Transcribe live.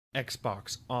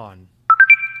Xbox On.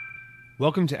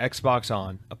 Welcome to Xbox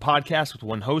On, a podcast with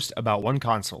one host about one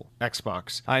console,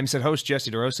 Xbox. I'm said host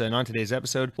Jesse DeRosa, and on today's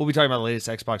episode, we'll be talking about the latest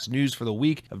Xbox news for the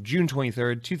week of June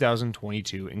 23rd,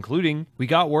 2022, including, we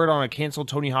got word on a canceled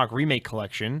Tony Hawk remake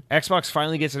collection, Xbox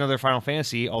finally gets another Final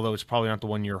Fantasy, although it's probably not the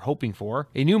one you're hoping for,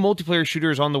 a new multiplayer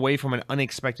shooter is on the way from an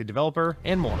unexpected developer,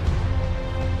 and more.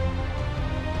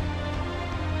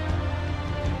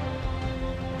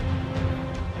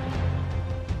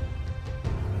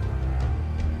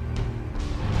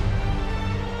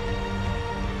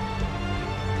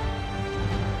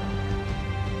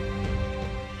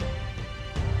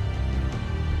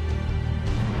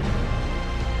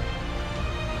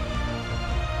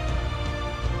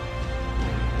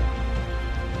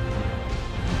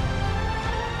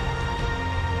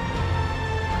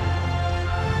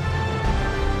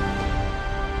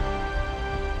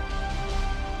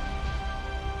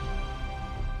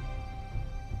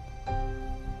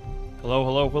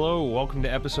 Hello. Welcome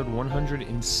to episode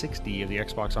 160 of the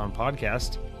Xbox On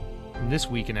podcast. And this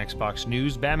week in Xbox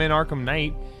news, Batman Arkham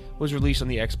Knight was released on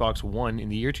the Xbox One in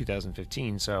the year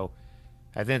 2015. So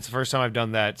I think it's the first time I've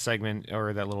done that segment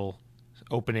or that little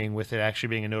opening with it actually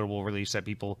being a notable release that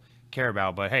people care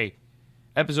about. But hey,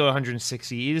 episode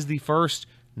 160 is the first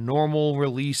normal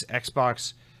release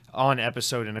Xbox On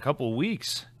episode in a couple of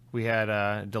weeks. We had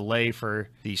a delay for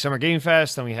the Summer Game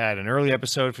Fest, then we had an early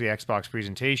episode for the Xbox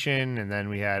presentation, and then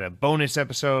we had a bonus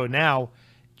episode. Now,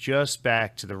 just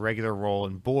back to the regular roll,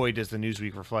 and boy, does the news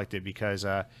week reflect it, because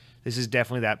this is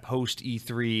definitely that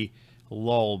post-E3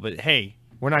 lull. But hey,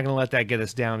 we're not going to let that get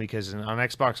us down, because on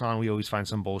Xbox On, we always find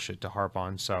some bullshit to harp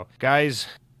on. So, guys,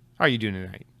 how are you doing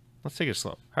tonight? Let's take it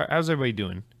slow. How's everybody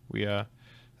doing?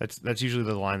 That's usually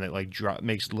the line that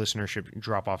makes listenership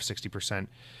drop off 60%.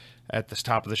 At the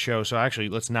top of the show. So actually,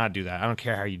 let's not do that. I don't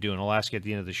care how you're doing. I'll ask you at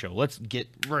the end of the show. Let's get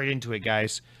right into it,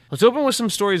 guys. Let's open with some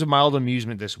stories of mild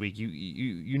amusement this week.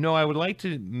 You know, I would like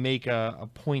to make a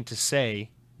point to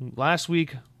say last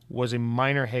week was a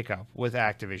minor hiccup with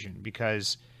Activision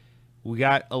because we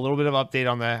got a little bit of update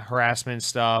on the harassment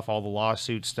stuff, all the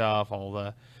lawsuit stuff, all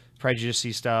the prejudice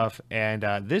stuff, and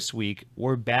this week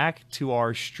we're back to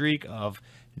our streak of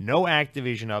no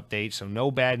Activision updates, so no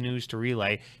bad news to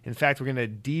relay. In fact, we're going to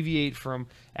deviate from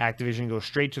Activision and go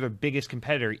straight to their biggest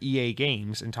competitor, EA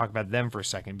Games, and talk about them for a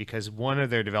second, because one of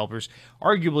their developers,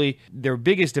 arguably their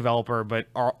biggest developer, but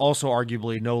are also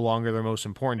arguably no longer their most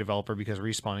important developer because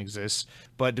Respawn exists,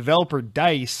 but developer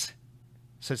DICE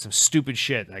said some stupid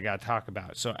shit that I got to talk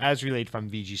about. So as relayed from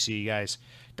VGC, guys,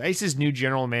 DICE's new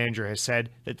general manager has said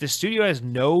that the studio has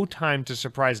no time to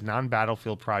surprise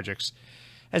non-Battlefield projects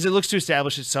as it looks to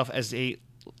establish itself as a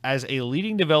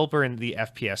leading developer in the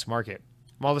FPS market.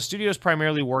 While the studio is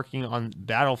primarily working on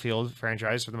Battlefield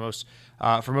franchise for most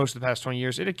of the past 20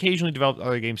 years, it occasionally developed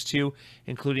other games too,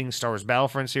 including Star Wars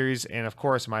Battlefront series and, of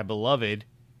course, my beloved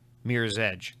Mirror's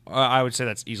Edge. I would say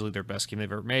that's easily their best game they've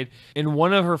ever made. In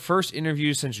one of her first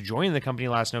interviews since joining the company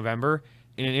last November,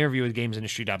 in an interview with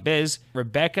GamesIndustry.biz,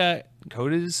 Rebecca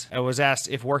Codes was asked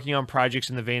if working on projects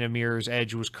in the vein of Mirror's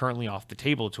Edge was currently off the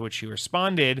table, to which she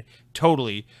responded,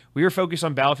 "Totally. We are focused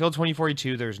on Battlefield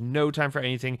 2042. There's no time for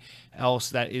anything else.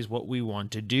 That is what we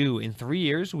want to do. In 3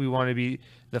 years, we want to be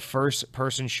the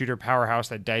first-person shooter powerhouse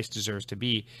that DICE deserves to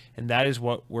be, and that is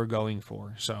what we're going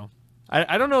for." So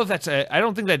I don't know if I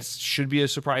don't think that should be a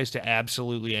surprise to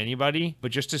absolutely anybody,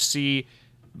 but just to see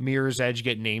Mirror's Edge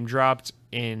get name dropped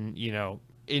in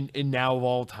now of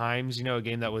all times, a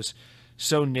game that was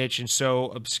so niche and so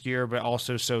obscure, but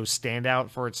also so standout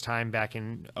for its time back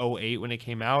in 2008 when it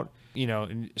came out,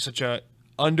 in such a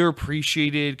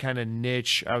underappreciated kind of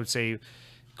niche, I would say,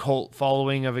 cult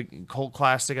following of a cult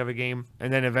classic of a game.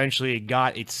 And then eventually it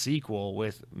got its sequel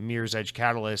with Mirror's Edge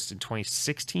Catalyst in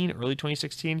early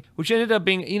 2016, which ended up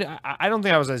being, I don't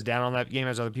think I was as down on that game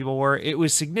as other people were. It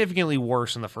was significantly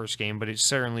worse than the first game, but it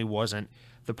certainly wasn't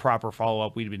the proper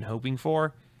follow-up we'd been hoping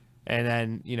for. And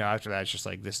then, after that, it's just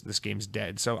like this game's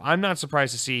dead. So I'm not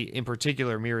surprised to see, in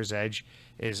particular, Mirror's Edge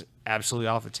is absolutely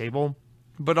off the table.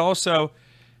 But also,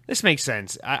 this makes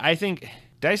sense. I think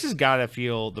DICE has got to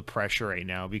feel the pressure right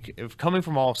now, coming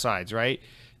from all sides, right?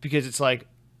 Because it's like,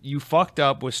 you fucked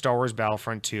up with Star Wars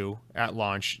Battlefront 2 at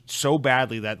launch so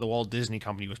badly that the Walt Disney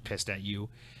Company was pissed at you.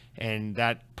 And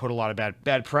that put a lot of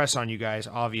bad press on you guys.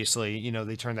 Obviously,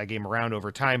 they turned that game around over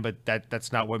time, but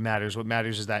that's not what matters. What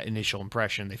matters is that initial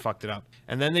impression. They fucked it up.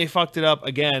 And then they fucked it up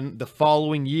again the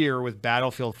following year with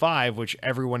Battlefield 5, which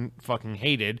everyone fucking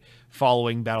hated,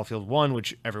 following Battlefield 1,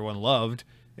 which everyone loved.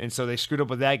 And so they screwed up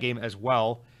with that game as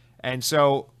well. And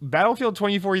so Battlefield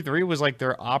 2043 was like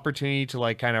their opportunity to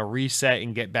like kind of reset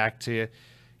and get back to,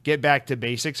 get back to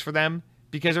basics for them,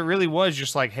 because it really was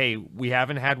just like, hey, we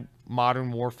haven't had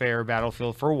Modern Warfare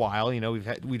Battlefield for a while. You know,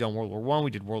 we done World War I,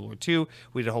 we did World War II,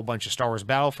 we did a whole bunch of Star Wars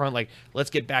Battlefront. Like, let's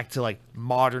get back to like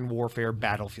Modern Warfare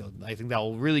Battlefield. I think that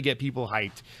will really get people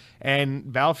hyped.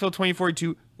 And Battlefield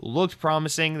 2042 looked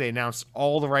promising. They announced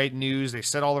all the right news. They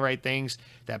said all the right things.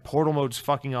 That portal mode's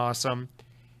fucking awesome.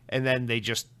 And then they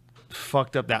just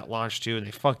fucked up that launch too, and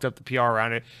they fucked up the PR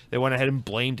around it. They went ahead and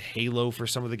blamed Halo for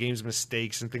some of the game's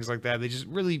mistakes and things like that. They just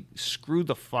really screwed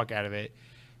the fuck out of it.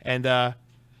 And I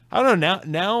don't know,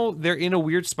 now they're in a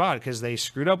weird spot because they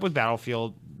screwed up with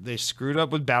Battlefield, they screwed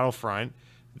up with Battlefront.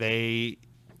 They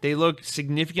look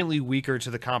significantly weaker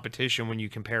to the competition when you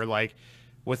compare like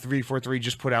what 343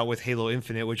 just put out with Halo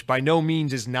Infinite, which by no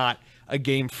means is not a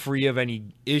game free of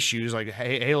any issues. Like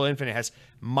Halo Infinite has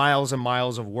miles and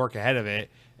miles of work ahead of it.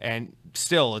 And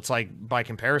still, it's like, by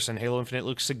comparison, Halo Infinite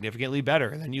looks significantly better.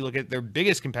 And then you look at their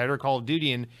biggest competitor, Call of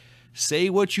Duty, and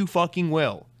say what you fucking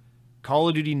will, Call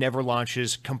of Duty never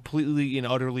launches completely and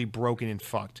utterly broken and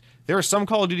fucked. There are some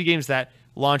Call of Duty games that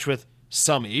launch with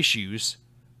some issues,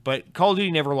 but Call of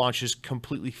Duty never launches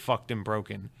completely fucked and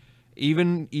broken.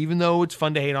 Even though it's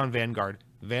fun to hate on Vanguard,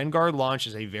 Vanguard launch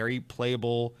is a very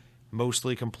playable,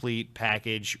 mostly complete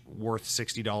package worth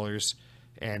 $60.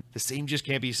 And the same just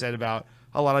can't be said about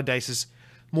a lot of DICE's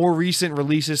more recent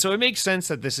releases. So it makes sense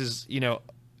that this is, you know,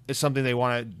 is something they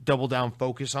want to double down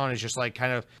focus on, is just like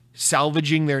kind of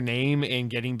salvaging their name and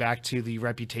getting back to the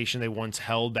reputation they once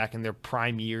held back in their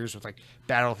prime years with like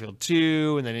Battlefield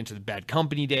 2 and then into the Bad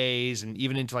Company days and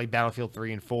even into like Battlefield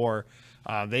 3 and 4.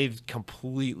 They've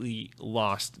completely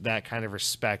lost that kind of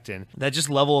respect and that just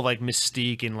level of like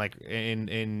mystique and like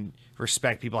in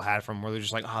respect people had from where they're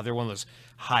just like, they're one of those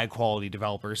high quality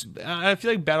developers. I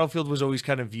feel like Battlefield was always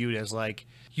kind of viewed as like,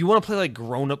 you want to play like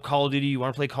grown up Call of Duty, you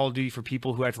want to play Call of Duty for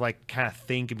people who have to like kind of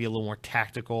think and be a little more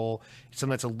tactical,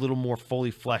 something that's a little more fully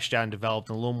fleshed out and developed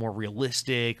and a little more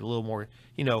realistic, a little more,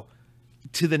 you know,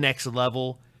 to the next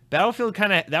level. Battlefield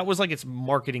kind of, that was like its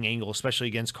marketing angle, especially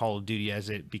against Call of Duty as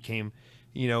it became,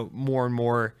 you know, more and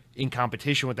more in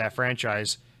competition with that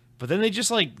franchise. But then they just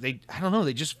like, I don't know,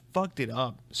 they just fucked it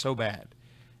up so bad.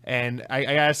 And I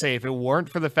gotta say, if it weren't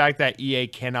for the fact that EA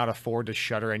cannot afford to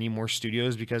shutter any more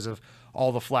studios because of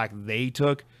all the flack they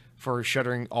took for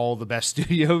shuttering all the best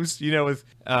studios, you know, with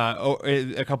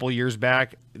a couple of years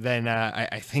back, then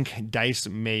I think DICE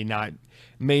may not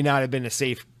have been a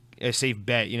safe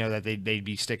bet, you know, that they'd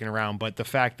be sticking around. But the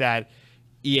fact that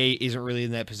EA isn't really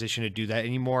in that position to do that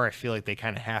anymore, I feel like they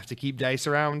kind of have to keep DICE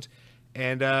around.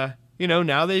 And you know,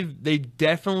 now they've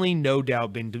definitely no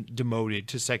doubt been demoted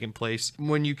to second place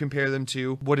when you compare them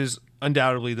to what is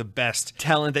undoubtedly the best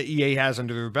talent that EA has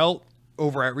under their belt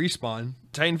over at Respawn.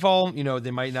 Titanfall, you know, they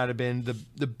might not have been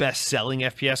the best selling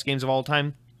FPS games of all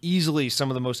time. Easily some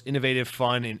of the most innovative,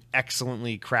 fun, and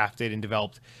excellently crafted and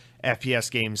developed FPS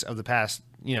games of the past,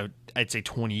 you know, I'd say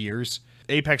 20 years.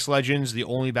 Apex Legends, the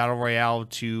only battle royale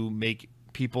to make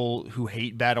people who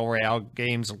hate battle royale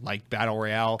games like battle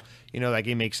royale. You know, that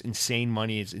game makes insane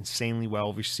money. It's insanely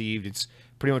well received. It's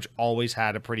pretty much always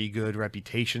had a pretty good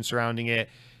reputation surrounding it.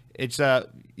 It's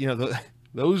you know,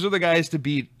 those are the guys to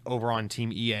beat over on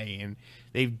Team EA, and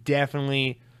they've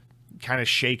definitely kind of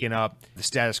shaken up the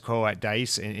status quo at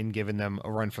DICE and given them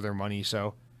a run for their money.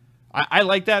 So I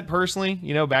like that personally.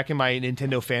 You know, back in my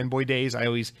Nintendo fanboy days, I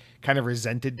always kind of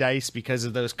resented DICE because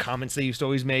of those comments they used to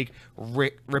always make,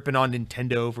 ripping on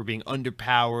Nintendo for being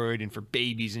underpowered and for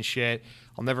babies and shit.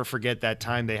 I'll never forget that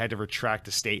time they had to retract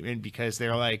a statement because they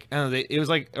were like, I don't know, it was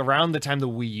like around the time the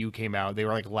Wii U came out, they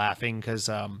were like laughing because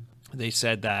they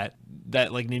said that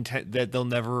like that they'll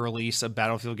never release a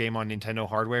Battlefield game on Nintendo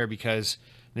hardware because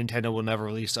Nintendo will never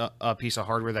release a piece of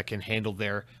hardware that can handle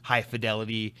their high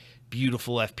fidelity,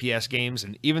 beautiful FPS games.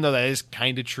 And even though that is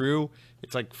kind of true,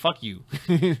 it's like, fuck you.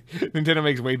 Nintendo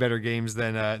makes way better games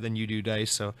than you do, DICE.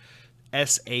 So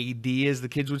SAD, as the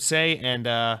kids would say. And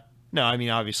no, I mean,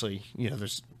 obviously, you know,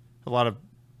 there's a lot of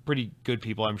pretty good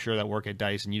people, I'm sure, that work at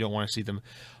DICE, and you don't want to see them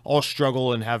all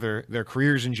struggle and have their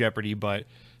careers in jeopardy. But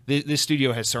this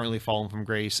studio has certainly fallen from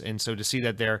grace. And so to see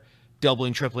that they're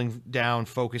doubling, tripling down,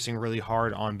 focusing really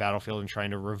hard on Battlefield and trying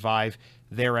to revive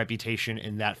their reputation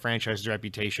and that franchise's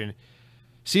reputation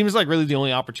seems like really the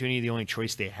only opportunity, the only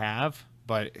choice they have.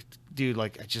 But dude,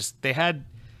 like, they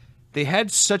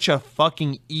had such a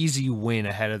fucking easy win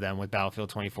ahead of them with Battlefield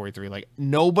 2043. Like,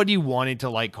 nobody wanted to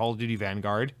like Call of Duty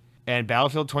Vanguard, and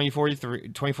Battlefield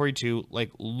 2042 like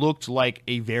looked like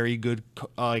a very good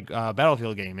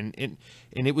Battlefield game, and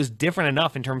it was different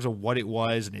enough in terms of what it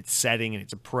was and its setting and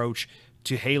its approach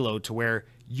to Halo to where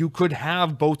you could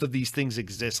have both of these things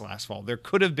exist last fall. There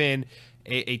could have been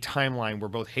a timeline where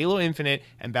both Halo Infinite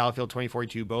and Battlefield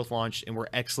 2042 both launched and were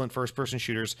excellent first-person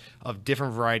shooters of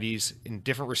different varieties in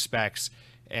different respects,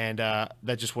 and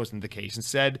that just wasn't the case.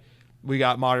 Instead, we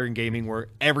got modern gaming where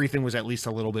everything was at least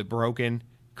a little bit broken.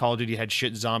 Call of Duty had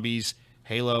shit zombies.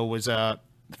 Halo was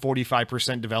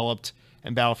 45% developed,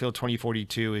 and Battlefield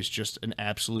 2042 is just an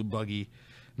absolute buggy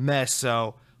mess.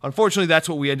 So unfortunately, that's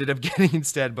what we ended up getting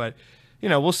instead. But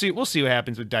we'll see. We'll see what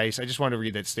happens with DICE. I just wanted to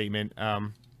read that statement.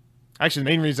 Actually, the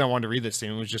main reason I wanted to read that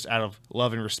statement was just out of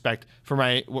love and respect for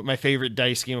my favorite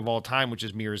DICE game of all time, which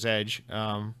is Mirror's Edge.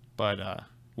 But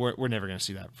we're never going to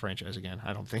see that franchise again,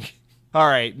 I don't think. All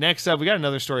right, next up, we got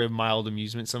another story of mild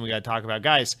amusement, something we got to talk about.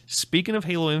 Guys, speaking of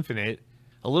Halo Infinite,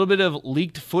 a little bit of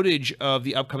leaked footage of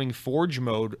the upcoming Forge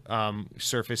mode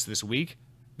surfaced this week.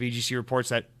 VGC reports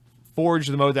that Forge,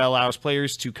 the mode that allows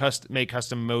players to make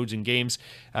custom modes in games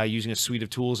using a suite of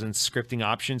tools and scripting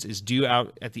options, is due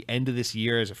out at the end of this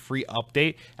year as a free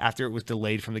update after it was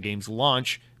delayed from the game's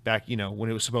launch back, when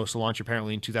it was supposed to launch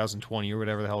apparently in 2020 or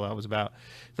whatever the hell that was about.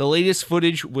 The latest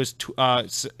footage was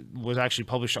actually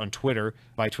published on Twitter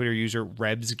by Twitter user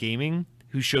Rebs Gaming,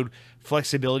 who showed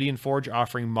flexibility in Forge,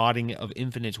 offering modding of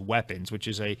Infinite's weapons, which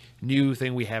is a new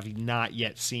thing we have not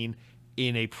yet seen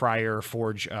in a prior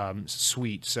Forge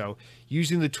suite. So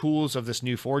using the tools of this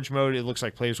new Forge mode, it looks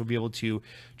like players will be able to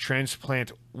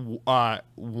transplant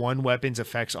one weapon's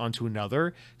effects onto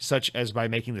another, such as by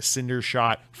making the Cinder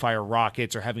Shot fire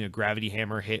rockets or having a gravity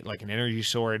hammer hit like an energy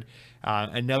sword.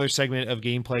 Another segment of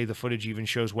gameplay, the footage even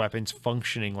shows weapons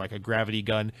functioning like a gravity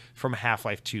gun from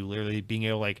Half-Life 2, literally being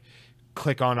able to like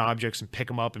click on objects and pick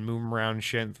them up and move them around and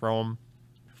shit and throw them.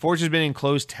 Forge has been in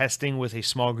closed testing with a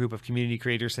small group of community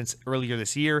creators since earlier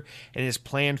this year and is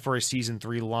planned for a Season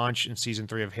 3 launch, and Season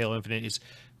 3 of Halo Infinite is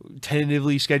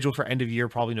tentatively scheduled for end of year,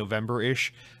 probably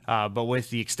November-ish. But with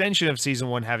the extension of Season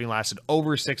 1 having lasted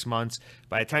over 6 months,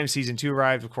 by the time Season 2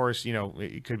 arrived, of course,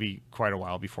 it could be quite a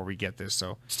while before we get this.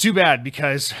 So it's too bad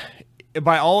because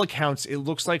by all accounts, it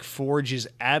looks like Forge is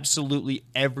absolutely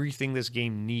everything this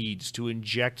game needs to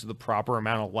inject the proper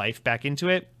amount of life back into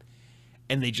it,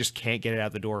 and they just can't get it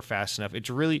out the door fast enough. It's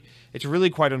really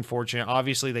quite unfortunate.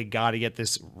 Obviously, they got to get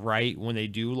this right when they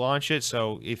do launch it.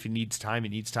 So if it needs time, it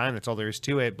needs time. That's all there is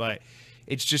to it. But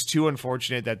it's just too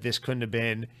unfortunate that this couldn't have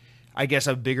been, I guess,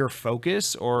 a bigger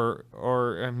focus, or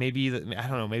maybe, I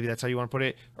don't know, maybe that's how you want to put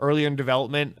it, earlier in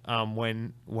development,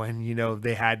 when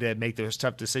they had to make those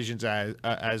tough decisions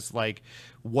as like,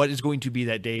 what is going to be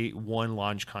that day one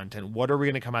launch content? What are we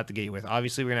going to come out the gate with?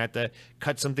 Obviously, we're going to have to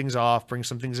cut some things off, bring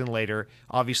some things in later.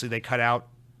 Obviously, they cut out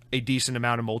a decent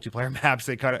amount of multiplayer maps.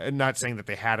 They cut, not saying that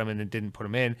they had them and then didn't put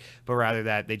them in, but rather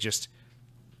that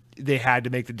they had to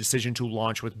make the decision to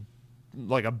launch with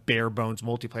like a bare bones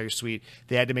multiplayer suite.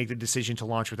 They had to make the decision to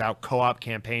launch without co-op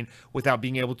campaign, without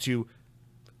being able to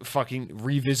fucking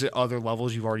revisit other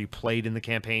levels you've already played in the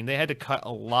campaign. They had to cut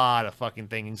a lot of fucking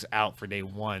things out for day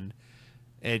one.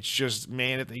 It's just,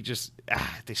 man, if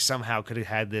they somehow could have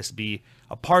had this be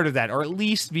a part of that, or at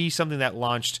least be something that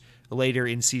launched later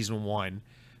in Season 1,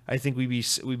 I think we'd be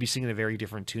singing a very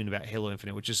different tune about Halo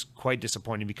Infinite, which is quite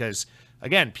disappointing because,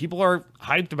 again, people are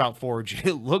hyped about Forge.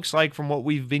 It looks like from what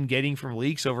we've been getting from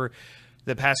leaks over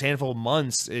the past handful of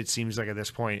months, it seems like at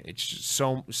this point, it's just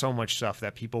so much stuff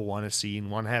that people want to see and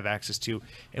want to have access to,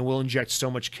 and will inject so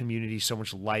much community, so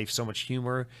much life, so much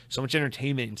humor, so much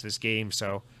entertainment into this game.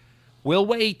 So we'll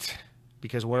wait,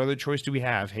 because what other choice do we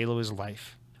have? Halo is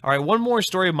life. All right, one more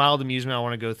story of mild amusement I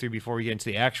want to go through before we get into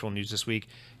the actual news this week.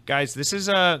 Guys, this is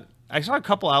I saw a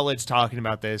couple outlets talking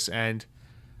about this, and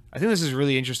I think this is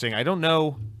really interesting. I don't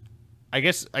know. I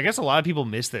guess a lot of people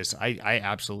miss this. I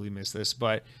absolutely miss this.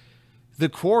 But the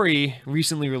Quarry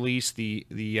recently released the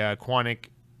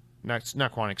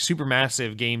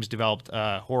Supermassive Games developed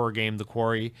horror game, The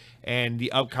Quarry, and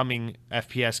the upcoming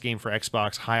FPS game for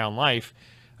Xbox, High on Life,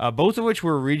 both of which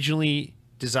were originally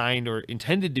designed or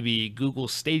intended to be Google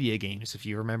Stadia games, if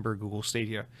you remember Google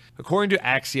Stadia. According to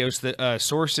Axios, the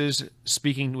sources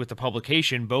speaking with the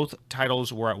publication, both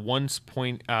titles were at one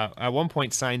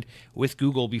point signed with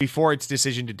Google before its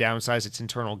decision to downsize its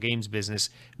internal games business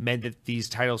meant that these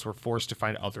titles were forced to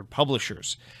find other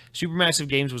publishers. Supermassive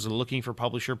Games was looking for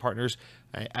publisher partners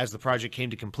as the project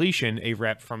came to completion, a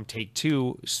rep from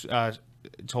Take-Two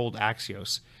told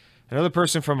Axios. Another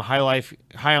person from High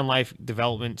on Life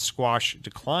development, Squash,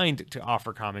 declined to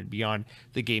offer comment beyond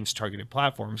the game's targeted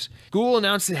platforms. Google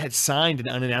announced it had signed an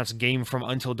unannounced game from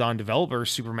Until Dawn developer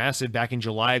Supermassive back in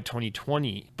July of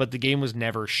 2020, but the game was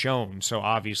never shown, so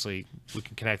obviously we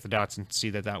can connect the dots and see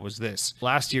that that was this.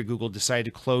 Last year, Google decided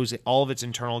to close all of its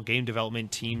internal game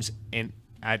development teams and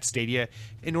at Stadia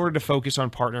in order to focus on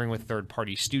partnering with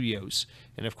third-party studios.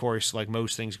 And of course, like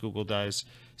most things Google does,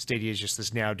 Stadia is just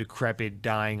this now decrepit,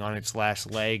 dying on its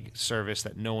last leg service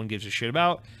that no one gives a shit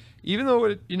about. Even though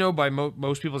it, you know, by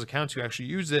most people's accounts who actually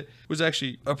used it, was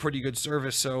actually a pretty good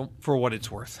service. So for what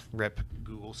it's worth, rip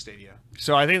Google Stadia.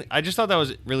 So I just thought that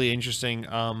was really interesting,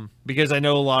 because I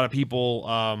know a lot of people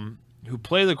who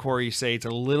play the Quarry say it's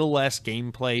a little less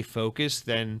gameplay focused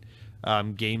than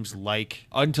games like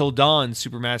Until Dawn.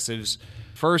 Supermassive's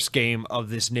first game of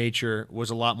this nature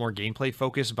was a lot more gameplay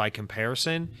focused by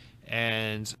comparison.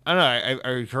 And I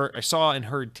don't know, I saw and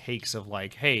heard takes of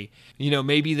like, hey, you know,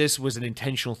 maybe this was an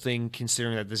intentional thing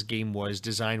considering that this game was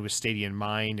designed with Stadia in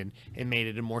mind, and it made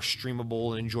it a more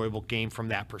streamable and enjoyable game from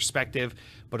that perspective.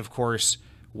 But of course,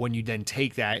 when you then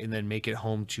take that and then make it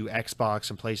home to Xbox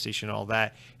and PlayStation and all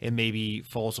that, it maybe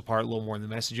falls apart a little more in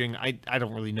the messaging. I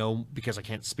don't really know because I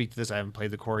can't speak to this. I haven't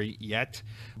played the Quarry yet.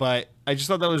 But I just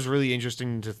thought that was really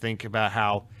interesting to think about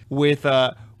how with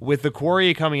the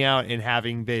Quarry coming out and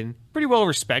having been pretty well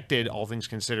respected, all things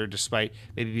considered, despite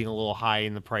maybe being a little high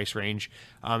in the price range,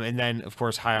 and then, of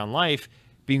course, High on Life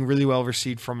being really well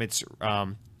received from its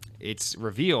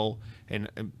reveal and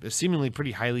a seemingly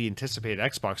pretty highly anticipated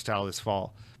Xbox title this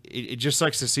fall. It just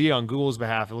sucks to see on Google's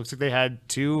behalf. It looks like they had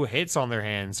 2 hits on their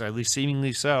hands, or at least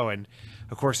seemingly so. And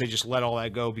of course, they just let all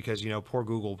that go because, you know, poor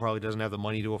Google probably doesn't have the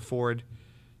money to afford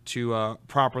to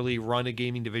properly run a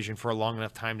gaming division for a long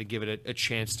enough time to give it a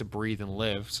chance to breathe and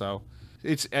live. So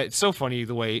it's so funny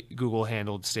the way Google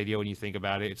handled Stadia when you think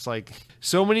about it. It's like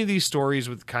so many of these stories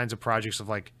with kinds of projects of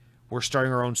like, we're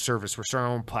starting our own service, we're starting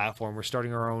our own platform, we're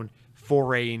starting our own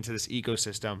foray into this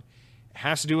ecosystem. It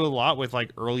has to do a lot with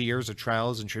like early years of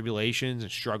trials and tribulations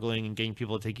and struggling and getting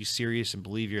people to take you serious and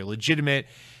believe you're legitimate.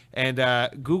 And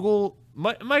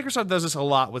Microsoft does this a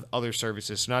lot with other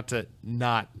services, so not to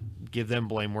not give them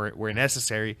blame where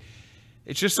necessary.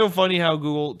 It's just so funny how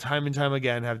Google time and time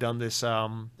again have done this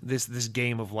this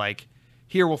game of like,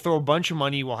 here, we'll throw a bunch of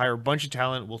money, we'll hire a bunch of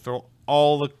talent, we'll throw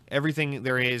everything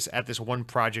there is at this one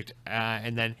project,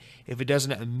 and then if it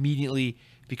doesn't immediately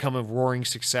become a roaring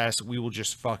success, we will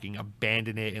just fucking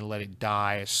abandon it and let it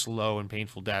die a slow and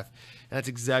painful death. And that's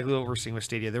exactly what we're seeing with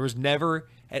Stadia. There was never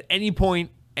at any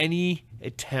point any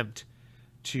attempt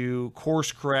to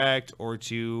course correct or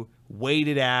to wait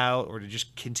it out or to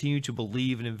just continue to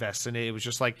believe and invest in it. It was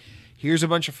just like, here's a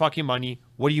bunch of fucking money.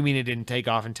 What do you mean it didn't take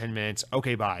off in 10 minutes?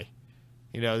 Okay, bye.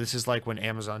 You know, this is like when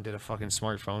Amazon did a fucking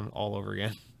smartphone all over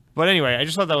again. But anyway, I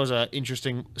just thought that was an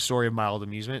interesting story of mild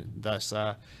amusement, thus,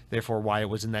 therefore, why it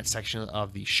was in that section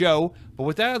of the show. But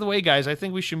with that out of the way, guys, I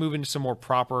think we should move into some more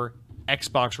proper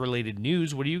Xbox-related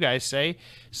news. What do you guys say?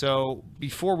 So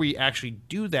before we actually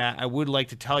do that, I would like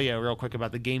to tell you real quick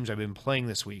about the games I've been playing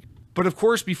this week. But of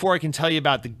course, before I can tell you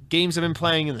about the games I've been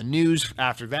playing and the news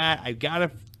after that, I've got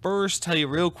to first tell you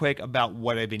real quick about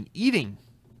what I've been eating.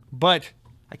 But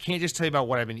I can't just tell you about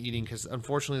what I've been eating because,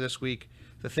 unfortunately, this week,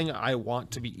 the thing I want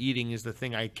to be eating is the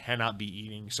thing I cannot be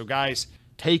eating. So, guys,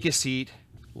 take a seat,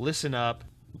 listen up,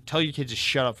 tell your kids to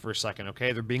shut up for a second,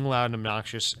 okay? They're being loud and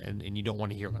obnoxious, and you don't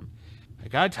want to hear them. I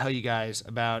got to tell you guys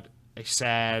about a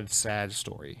sad, sad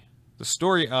story. The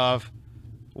story of,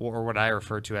 or what I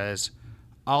refer to as,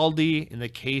 Aldi in the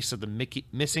case of the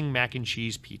missing mac and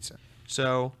cheese pizza.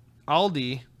 So,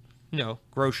 Aldi, you know,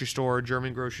 grocery store,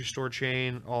 German grocery store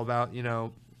chain, all about, you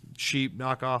know, cheap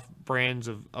knockoff brands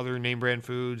of other name brand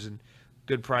foods and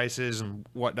good prices and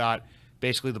whatnot.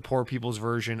 Basically the poor people's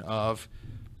version of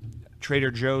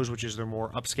Trader Joe's, which is their more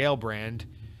upscale brand.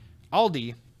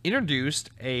 Aldi introduced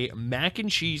a mac and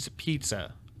cheese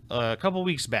pizza a couple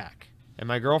weeks back. And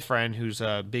my girlfriend, who's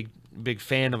a big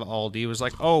fan of Aldi, was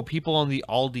like, oh, people on the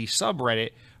Aldi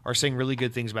subreddit are saying really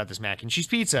good things about this mac and cheese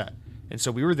pizza. And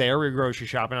so we were there, we were grocery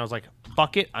shopping. I was like,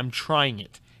 fuck it, I'm trying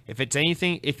it. If it's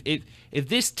anything, if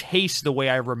this tastes the way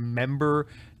I remember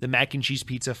the mac and cheese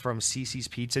pizza from Cece's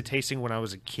Pizza tasting when I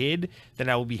was a kid, then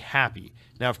I will be happy.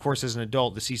 Now, of course, as an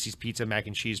adult, the Cece's Pizza mac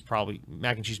and cheese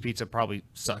pizza probably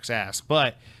sucks ass.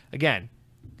 But again,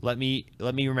 let me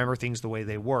remember things the way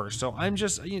they were. So I'm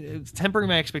just, you know, tempering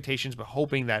my expectations, but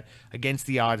hoping that against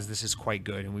the odds, this is quite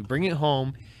good. And we bring it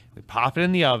home, we pop it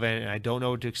in the oven, and I don't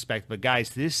know what to expect. But guys,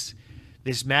 this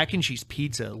mac and cheese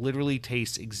pizza literally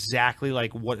tastes exactly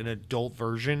like what an adult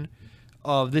version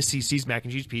of the CC's mac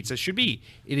and cheese pizza should be.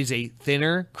 It is a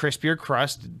thinner, crispier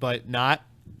crust, but not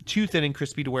too thin and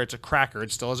crispy to where it's a cracker.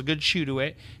 It still has a good chew to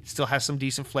it. It still has some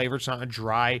decent flavor. It's not a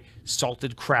dry,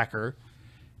 salted cracker.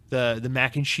 The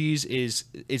mac and cheese is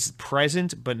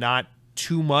present, but not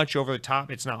too much over the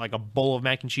top. It's not like a bowl of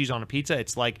mac and cheese on a pizza.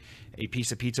 It's like a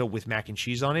piece of pizza with mac and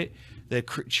cheese on it. The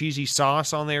cheesy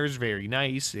sauce on there is very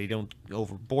nice. They don't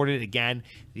overboard it. Again,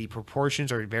 the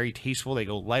proportions are very tasteful. They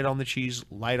go light on the cheese,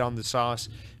 light on the sauce.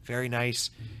 Very nice.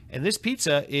 And this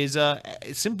pizza is,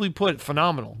 simply put,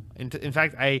 phenomenal. In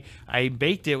fact, I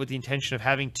baked it with the intention of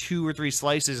having 2 or 3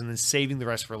 slices and then saving the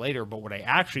rest for later. But what I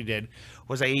actually did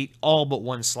was I ate all but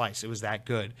 1 slice. It was that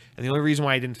good. And the only reason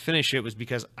why I didn't finish it was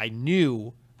because I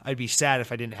knew I'd be sad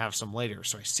if I didn't have some later.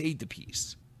 So I saved the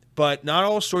piece. But not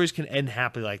all stories can end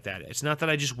happily like that. It's not that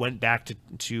I just went back to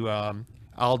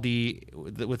Aldi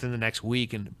within the next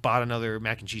week and bought another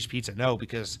mac and cheese pizza. No,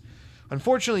 because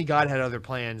unfortunately, God had other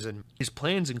plans, and his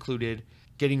plans included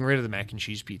getting rid of the mac and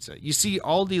cheese pizza. You see,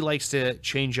 Aldi likes to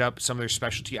change up some of their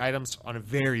specialty items on a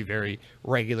very, very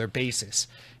regular basis.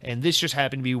 And this just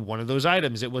happened to be one of those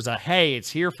items. It was a, hey,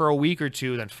 it's here for a week or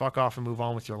two, then fuck off and move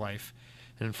on with your life.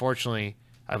 And unfortunately,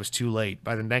 I was too late.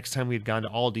 By the next time we had gone to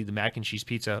Aldi, the mac and cheese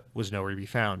pizza was nowhere to be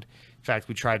found. In fact,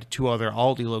 we tried 2 other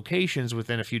Aldi locations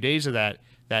within a few days of that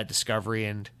discovery,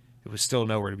 and it was still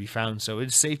nowhere to be found. So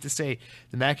it's safe to say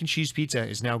the mac and cheese pizza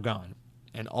is now gone.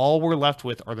 And all we're left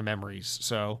with are the memories.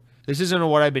 So this isn't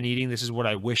what I've been eating. This is what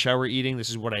I wish I were eating. This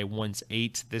is what I once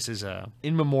ate. This is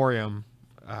in memoriam,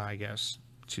 I guess,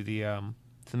 to the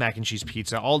mac and cheese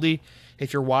pizza. Aldi,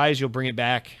 if you're wise, you'll bring it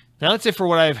back. Now that's it for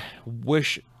what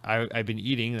I've been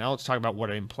eating. Now let's talk about what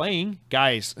I'm playing.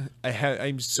 Guys,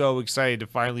 I'm so excited to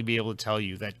finally be able to tell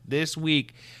you that this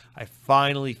week I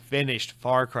finally finished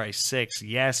Far Cry 6.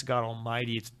 Yes, God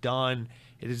almighty, it's done.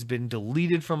 It has been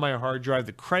deleted from my hard drive.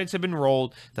 The credits have been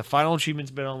rolled. The final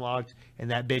achievement's been unlocked. And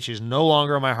that bitch is no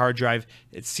longer on my hard drive.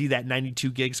 See that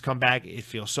 92 gigs come back. It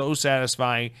feels so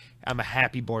satisfying. I'm a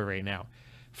happy boy right now.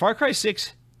 Far Cry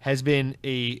 6 has been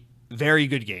a very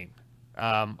good game.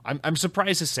 I'm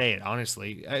surprised to say it,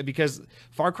 honestly, because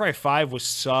Far Cry 5 was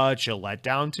such a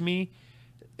letdown to me.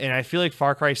 And I feel like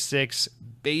Far Cry 6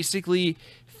 basically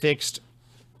fixed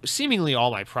seemingly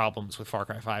all my problems with Far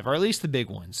Cry 5, or at least the big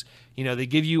ones. You know, they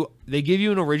give you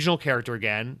an original character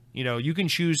again. You know, you can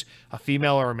choose a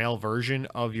female or a male version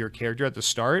of your character at the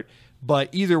start, but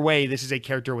either way, this is a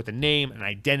character with a name, an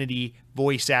identity,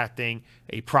 voice acting,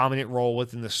 a prominent role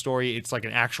within the story. It's like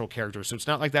an actual character. So it's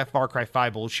not like that Far Cry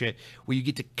 5 bullshit where you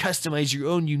get to customize your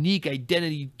own unique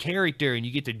identity character and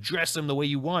you get to dress them the way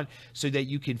you want so that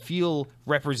you can feel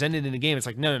represented in the game. It's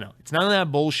like, no. It's none of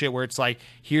that bullshit where it's like,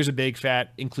 here's a big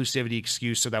fat inclusivity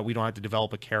excuse so that we don't have to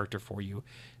develop a character for you.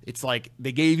 It's like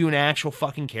they gave you an actual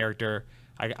fucking character.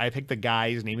 I picked the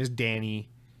guy. His name is Danny.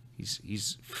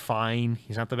 He's fine.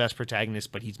 He's not the best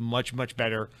protagonist, but he's much, much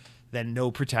better than no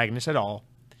protagonist at all.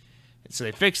 And so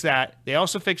they fixed that. They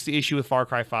also fixed the issue with Far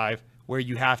Cry 5 where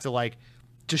you have to like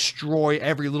destroy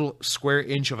every little square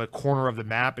inch of a corner of the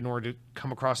map in order to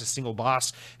come across a single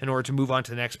boss in order to move on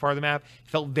to the next part of the map.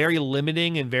 It felt very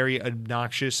limiting and very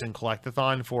obnoxious and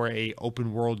collectathon for a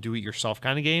open world do-it-yourself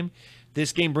kind of game.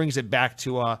 This game brings it back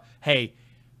to hey,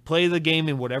 play the game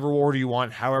in whatever order you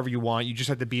want, however you want. You just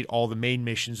have to beat all the main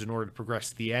missions in order to progress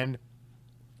to the end.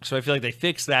 So I feel like they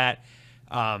fixed that.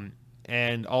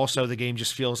 And also the game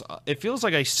just feels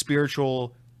like a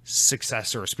spiritual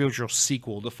successor, a spiritual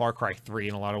sequel to Far Cry 3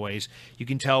 in a lot of ways. You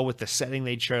can tell with the setting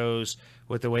they chose,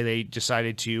 with the way they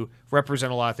decided to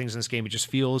represent a lot of things in this game. It just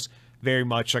feels very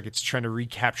much like it's trying to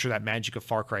recapture that magic of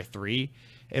Far Cry 3.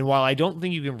 And while I don't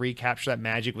think you can recapture that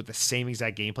magic with the same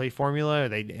exact gameplay formula,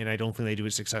 and I don't think they do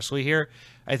it successfully here,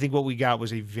 I think what we got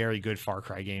was a very good Far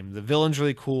Cry game. The villain's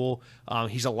really cool.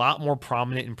 He's a lot more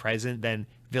prominent and present than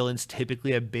villains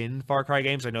typically have been in Far Cry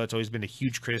games. I know it's always been a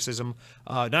huge criticism,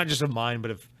 not just of mine,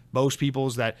 but of most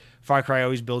people's, that Far Cry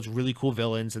always builds really cool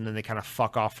villains and then they kind of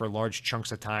fuck off for large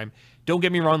chunks of time. Don't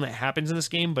get me wrong, that happens in this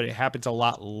game, but it happens a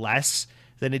lot less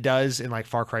than it does in like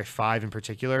Far Cry 5 in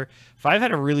particular. 5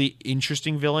 had a really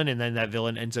interesting villain, and then that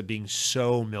villain ends up being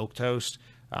so milquetoast,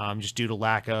 just due to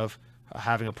lack of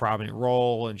having a prominent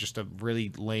role and just a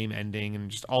really lame ending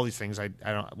and just all these things. I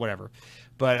don't, whatever.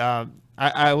 But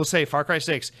I will say Far Cry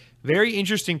 6, very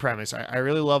interesting premise. I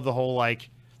really love the whole like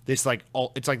this like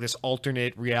it's like this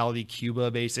alternate reality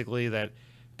Cuba basically that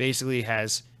basically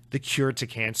has the cure to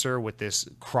cancer with this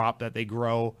crop that they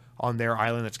grow on their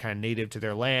island that's kind of native to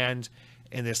their land.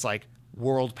 And this like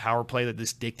world power play that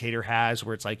this dictator has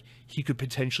where it's like he could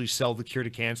potentially sell the cure to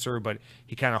cancer, but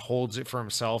he kind of holds it for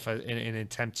himself in an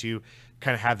attempt to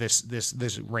kind of have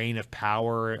this reign of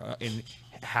power and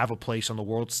have a place on the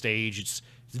world stage. It's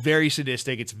very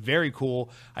sadistic. It's very cool.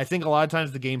 I think a lot of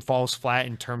times the game falls flat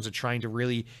in terms of trying to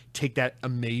really take that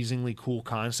amazingly cool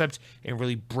concept and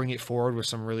really bring it forward with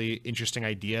some really interesting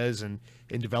ideas and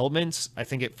developments. I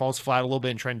think it falls flat a little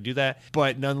bit in trying to do that.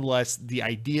 But nonetheless, the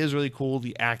idea is really cool.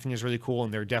 The acting is really cool.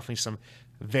 And there are definitely some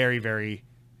very, very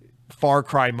Far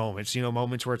Cry moments, you know,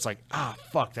 moments where it's like,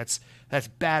 fuck, that's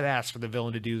badass for the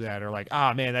villain to do that. Or like,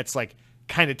 man, that's like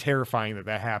kind of terrifying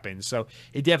that happens. So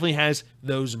it definitely has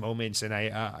those moments, and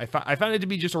I found it to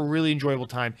be just a really enjoyable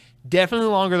time. Definitely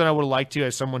longer than I would have liked to,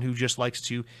 as someone who just likes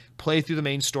to play through the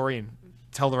main story and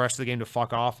tell the rest of the game to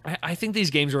fuck off. I think these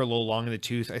games are a little long in the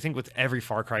tooth. I think with every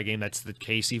Far Cry game that's the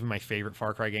case, even my favorite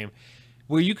Far Cry game,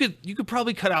 where you could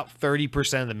probably cut out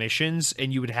 30% of the missions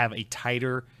and you would have a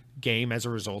tighter game as a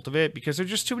result of it, because there's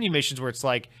just too many missions where it's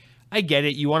like, I get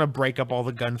it, you want to break up all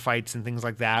the gunfights and things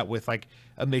like that with like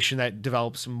a mission that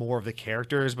develops more of the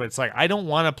characters, but it's like, I don't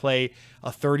want to play a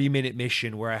 30-minute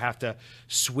mission where I have to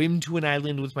swim to an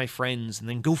island with my friends and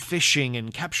then go fishing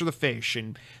and capture the fish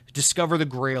and discover the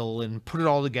grill and put it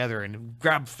all together and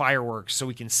grab fireworks so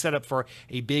we can set up for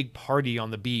a big party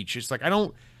on the beach. It's like,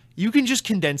 you can just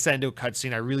condense that into a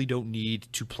cutscene. I really don't need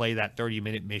to play that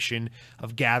 30-minute mission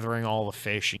of gathering all the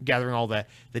fish, gathering all the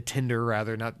tinder,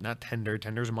 rather, not tender.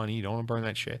 Tender's money. You don't want to burn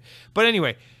that shit. But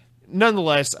anyway,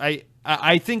 nonetheless,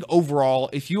 I think overall,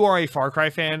 if you are a Far Cry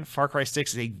fan, Far Cry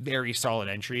 6 is a very solid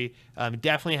entry. It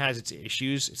definitely has its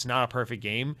issues. It's not a perfect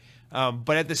game.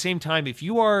 But at the same time, if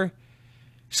you are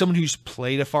someone who's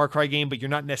played a Far Cry game, but you're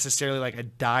not necessarily like a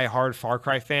die-hard Far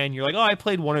Cry fan, you're like, I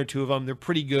played one or two of them. They're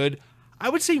pretty good. I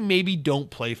would say maybe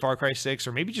don't play Far Cry 6,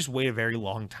 or maybe just wait a very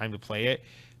long time to play it,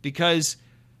 because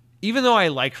even though I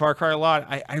like Far Cry a lot,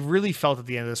 I really felt at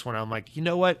the end of this one, I'm like, you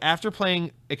know what? After playing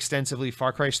extensively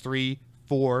Far Cry 3,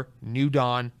 4, New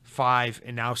Dawn, 5,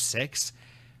 and now 6,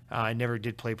 I never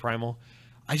did play Primal.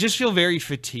 I just feel very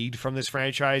fatigued from this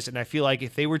franchise, and I feel like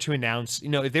if they were to announce,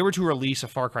 if they were to release a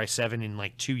Far Cry 7 in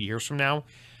like 2 years from now,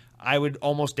 I would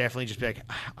almost definitely just be like,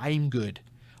 I'm good.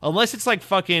 Unless it's like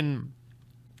fucking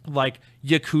like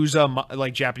Yakuza,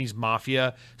 like Japanese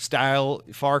mafia style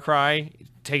Far Cry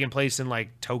taking place in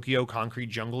like Tokyo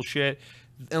concrete jungle shit.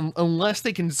 Unless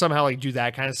they can somehow like do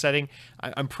that kind of setting,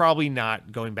 I'm probably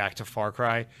not going back to Far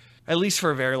Cry, at least for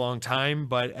a very long time.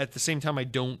 But at the same time, I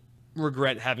don't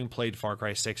regret having played Far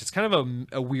Cry 6. It's kind of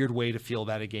a weird way to feel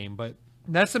that a game, but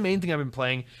that's the main thing I've been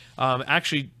playing.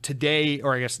 Actually, today,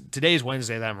 or I guess today is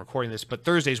Wednesday that I'm recording this, but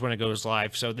Thursday is when it goes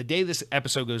live. So the day this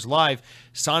episode goes live,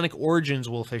 Sonic Origins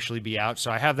will officially be out. So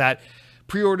I have that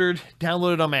pre-ordered,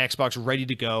 downloaded on my Xbox, ready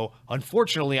to go.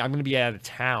 Unfortunately, I'm going to be out of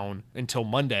town until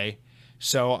Monday,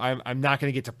 so I'm not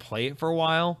going to get to play it for a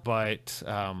while, but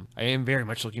I am very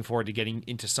much looking forward to getting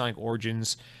into Sonic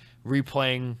Origins,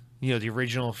 replaying, the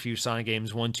original few Sonic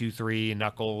games, 1, 2, 3, and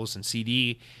Knuckles and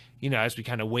CD, as we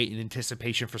kind of wait in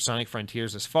anticipation for Sonic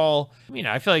Frontiers this fall.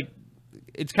 I feel like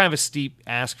it's kind of a steep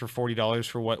ask for $40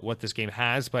 for what this game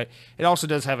has, but it also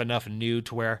does have enough new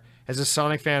to where, as a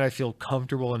Sonic fan, I feel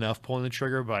comfortable enough pulling the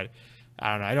trigger, but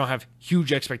I don't know. I don't have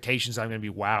huge expectations I'm going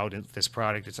to be wowed at this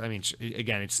product.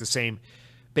 Again, it's the same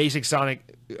basic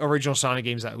original Sonic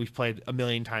games that we've played a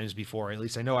million times before. At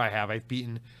least I know I have. I've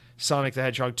beaten Sonic the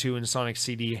Hedgehog 2 and Sonic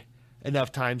CD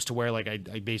enough times to where like I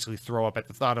basically throw up at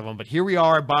the thought of them. But here we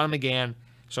are, bottom again.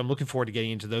 So I'm looking forward to getting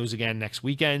into those again next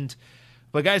weekend.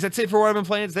 But guys, that's it for what I've been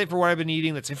playing. That's it for what I've been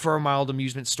eating. That's it for our mild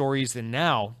amusement stories. And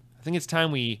now, I think it's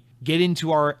time we get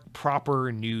into our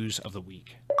proper news of the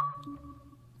week.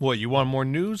 What, you want more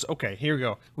news? Okay, here we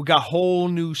go. We got a whole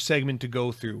new segment to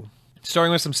go through.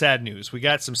 Starting with some sad news. We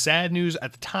got some sad news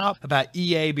at the top about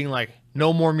EA being like,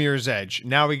 no more Mirror's Edge.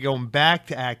 Now we're going back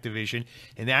to Activision,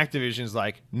 and Activision's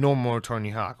like, no more Tony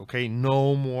Hawk, okay?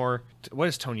 No more, what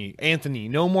is Tony? Anthony.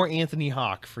 No more Anthony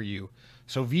Hawk for you.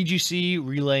 So VGC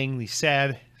relaying the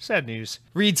sad news.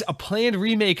 Reads, a planned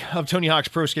remake of Tony Hawk's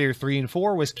Pro Skater 3 and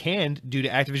 4 was canned due to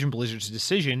Activision Blizzard's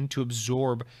decision to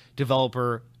absorb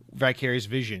developer Vicarious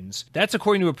Visions. That's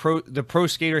according to the Pro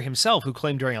Skater himself, who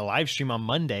claimed during a live stream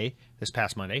on this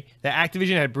past Monday, that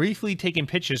Activision had briefly taken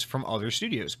pitches from other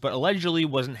studios, but allegedly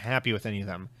wasn't happy with any of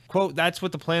them. Quote, that's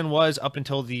what the plan was up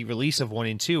until the release of 1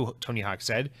 and 2, Tony Hawk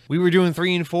said. We were doing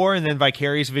 3 and 4, and then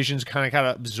Vicarious Visions kind of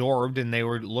got absorbed, and they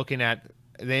were looking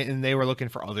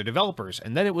for other developers,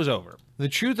 and then it was over. The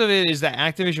truth of it is that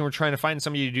Activision were trying to find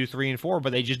somebody to do 3 and 4,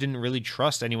 but they just didn't really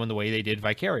trust anyone the way they did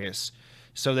Vicarious.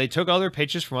 So they took other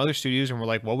pitches from other studios and were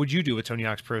like, what would you do with Tony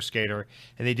Hawk's Pro Skater?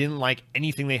 And they didn't like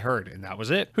anything they heard, and that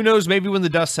was it. Who knows, maybe when the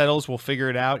dust settles, we'll figure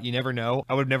it out. You never know.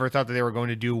 I would have never thought that they were going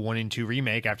to do 1 and 2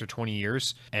 remake after 20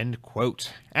 years. End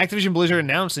quote. Activision Blizzard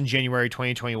announced in January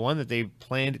 2021 that they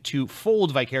planned to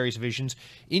fold Vicarious Visions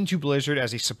into Blizzard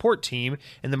as a support team,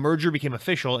 and the merger became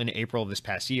official in April of this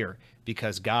past year.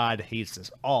 Because God hates us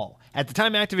all. At the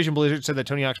time, Activision Blizzard said that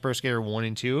Tony Hawk's Pro Skater 1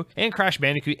 and 2 and Crash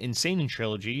Bandicoot Insane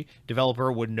Trilogy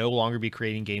developer would no longer be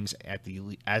creating games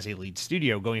as a lead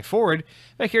studio. Going forward,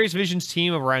 Vicarious Visions'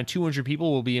 team of around 200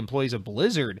 people will be employees of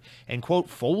Blizzard and, quote,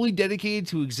 fully dedicated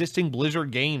to existing Blizzard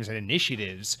games and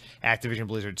initiatives, Activision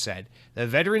Blizzard said. The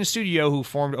veteran studio, who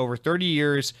formed over 30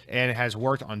 years and has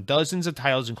worked on dozens of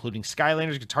titles, including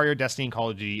Skylanders, Guitar Hero, Destiny, and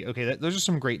Call of Duty. Okay, those are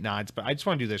some great nods, but I just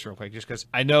want to do this real quick, just because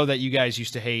I know that you guys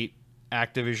used to hate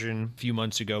Activision a few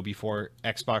months ago before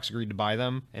Xbox agreed to buy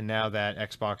them, and now that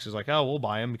Xbox is like, oh, we'll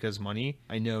buy them because money.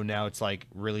 I know now it's like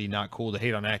really not cool to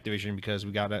hate on Activision because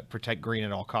we gotta protect green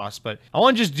at all costs, but I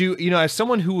want to just do, as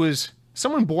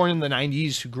someone born in the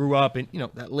 90s who grew up in,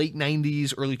 that late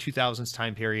 90s, early 2000s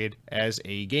time period as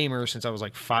a gamer since I was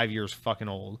like 5 years fucking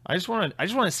old. I just want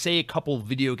to say a couple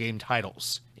video game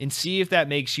titles and see if that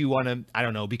makes you want to, I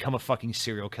don't know, become a fucking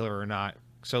serial killer or not.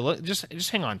 So just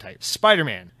hang on tight.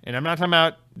 Spider-Man, and I'm not talking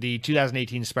about the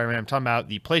 2018 Spider-Man. I'm talking about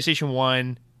the PlayStation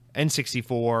 1,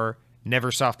 N64,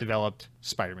 Neversoft developed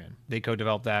Spider-Man. They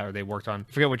co-developed that, or they worked on,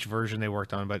 I forget which version they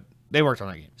worked on, but they worked on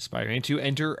that game. Spider-Man 2,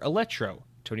 Enter Electro.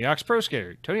 Tony Hawk's Pro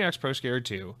Skater, Tony Hawk's Pro Skater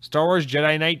 2, Star Wars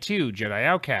Jedi Knight 2, Jedi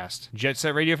Outcast, Jet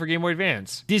Set Radio for Game Boy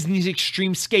Advance, Disney's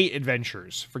Extreme Skate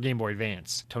Adventures for Game Boy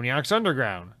Advance, Tony Hawk's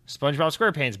Underground, SpongeBob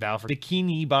SquarePants Battle for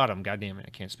Bikini Bottom, goddammit, I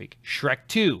can't speak, Shrek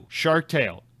 2, Shark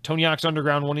Tale, Tony Hawk's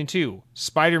Underground 1 and 2,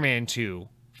 Spider-Man 2,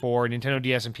 for Nintendo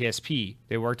DS and PSP.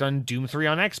 They worked on Doom 3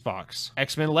 on Xbox,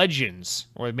 X-Men Legends,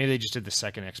 or maybe they just did the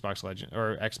second Xbox Legend,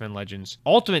 or X-Men Legends,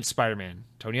 Ultimate Spider-Man,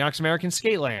 Tony Hawk's American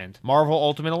Skateland, Marvel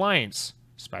Ultimate Alliance,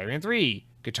 Spider-Man 3,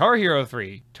 Guitar Hero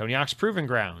 3, Tony Hawk's Proving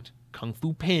Ground, Kung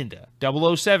Fu Panda,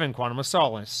 007 Quantum of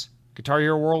Solace, Guitar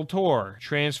Hero World Tour,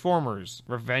 Transformers,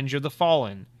 Revenge of the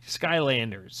Fallen,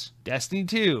 Skylanders, Destiny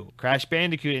 2, Crash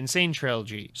Bandicoot Insane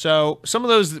Trilogy. So some of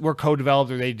those were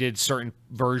co-developed, or they did certain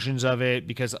versions of it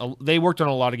because they worked on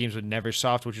a lot of games with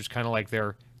Neversoft, which was kind of like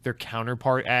their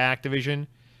counterpart at Activision.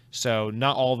 So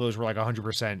not all of those were like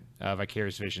 100%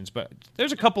 Vicarious Visions, but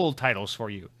there's a couple of titles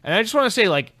for you. And I just want to say,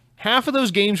 like, half of those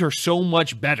games are so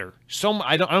much better.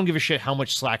 I don't give a shit how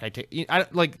much slack I take.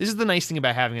 This is the nice thing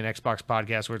about having an Xbox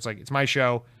podcast, where it's like, it's my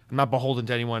show. I'm not beholden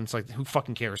to anyone. It's like, who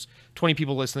fucking cares? 20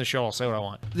 people listen to the show. I'll say what I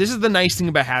want. This is the nice thing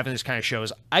about having this kind of show,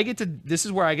 is this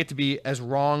is where I get to be as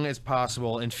wrong as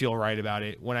possible and feel right about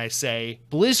it when I say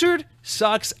Blizzard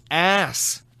sucks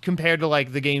ass compared to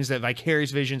like the games that Vicarious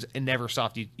Visions and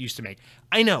Neversoft used to make.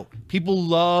 I know people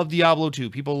love Diablo 2,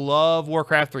 people love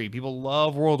Warcraft 3, people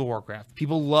love World of Warcraft,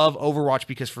 people love Overwatch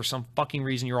because for some fucking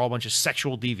reason you're all a bunch of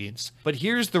sexual deviants. But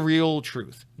here's the real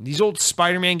truth. These old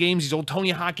Spider-Man games, these old Tony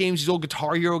Hawk games, these old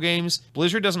Guitar Hero games,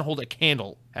 Blizzard doesn't hold a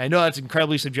candle. And I know that's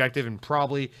incredibly subjective and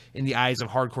probably in the eyes of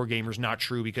hardcore gamers not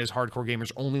true, because hardcore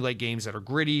gamers only like games that are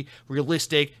gritty,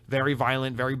 realistic, very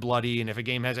violent, very bloody, and if a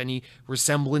game has any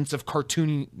resemblance of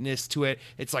cartooniness to it,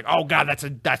 it's like, oh god,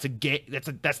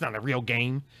 that's not a real game.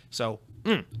 So,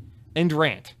 end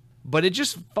rant. But it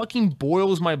just fucking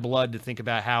boils my blood to think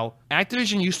about how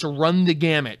Activision used to run the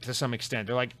gamut to some extent.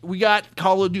 They're like, we got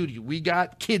Call of Duty, we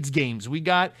got kids games, we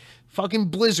got fucking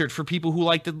Blizzard for people who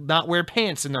like to not wear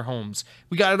pants in their homes.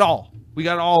 We got it all. We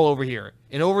got it all over here.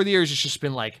 And over the years, it's just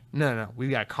been like, no. We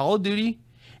got Call of Duty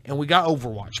and we got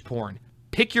Overwatch porn.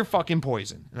 Pick your fucking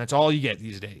poison. And that's all you get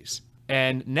these days.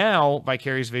 And now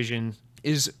Vicarious Vision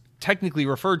is technically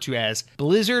referred to as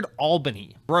Blizzard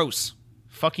Albany. Gross.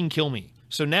 Fucking kill me.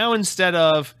 So now instead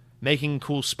of making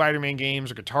cool Spider-Man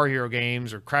games or Guitar Hero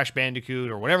games or Crash Bandicoot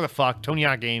or whatever the fuck, Tony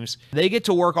Hawk games, they get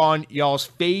to work on y'all's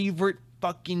favorite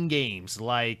fucking games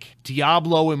like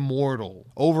Diablo Immortal,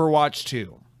 Overwatch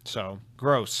 2. So,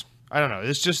 gross. I don't know.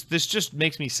 This just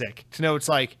makes me sick to know it's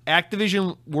like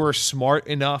Activision were smart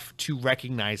enough to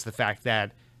recognize the fact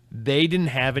that they didn't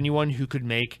have anyone who could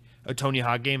make a Tony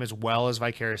Hawk game as well as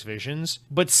Vicarious Visions,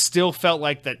 but still felt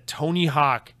like that Tony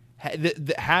Hawk,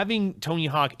 having Tony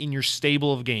Hawk in your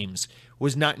stable of games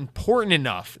was not important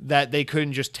enough that they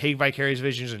couldn't just take Vicarious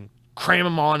Visions and cram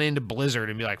them on into Blizzard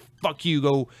and be like, fuck you,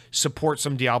 go support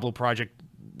some Diablo project.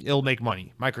 It'll make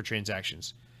money.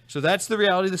 Microtransactions. So that's the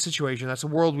reality of the situation. That's the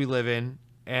world we live in.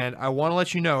 And I want to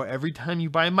let you know, every time you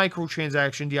buy a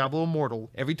microtransaction, Diablo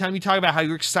Immortal, every time you talk about how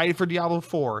you're excited for Diablo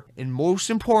 4, and most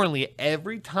importantly,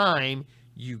 every time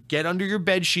you get under your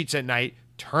bed sheets at night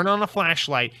turn on a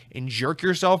flashlight, and jerk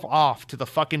yourself off to the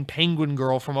fucking penguin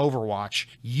girl from Overwatch,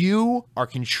 you are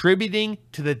contributing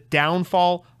to the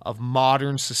downfall of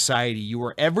modern society. You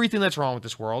are everything that's wrong with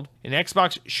this world. And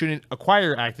Xbox shouldn't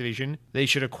acquire Activision. They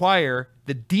should acquire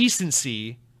the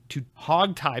decency to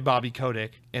hogtie Bobby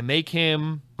Kotick and make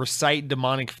him recite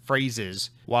demonic phrases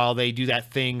while they do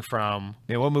that thing from,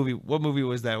 man, what movie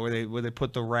was that where they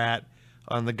put the rat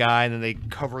on the guy and then they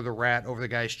cover the rat over the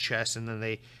guy's chest and then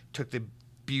they took the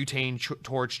butane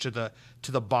torch to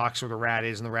the box where the rat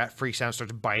is and the rat freaks out and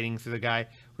starts biting through the guy.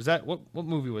 Was that what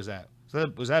movie was that?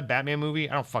 Was that a Batman movie?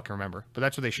 I don't fucking remember. But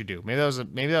that's what they should do. Maybe that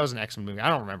was an X-Men movie. I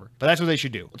don't remember. But that's what they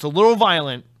should do. It's a little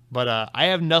violent, but I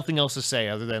have nothing else to say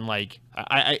other than, like,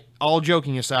 I all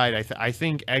joking aside, I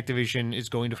think Activision is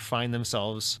going to find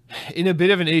themselves in a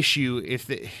bit of an issue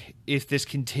if this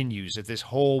continues, if this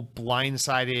whole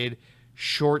blindsided,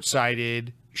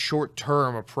 short-sighted,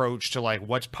 short-term approach to, like,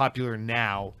 what's popular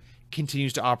now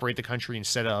continues to operate the country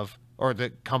instead of, or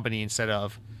the company instead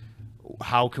of,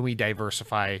 how can we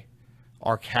diversify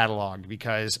our catalog?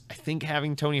 Because I think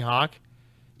having Tony Hawk,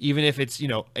 even if it's, you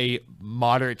know, a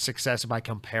moderate success by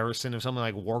comparison of something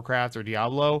like Warcraft or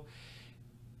Diablo,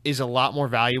 is a lot more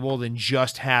valuable than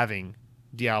just having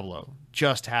Diablo,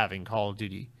 just having Call of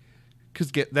Duty.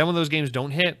 Because then when those games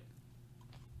don't hit,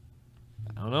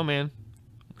 I don't know, man.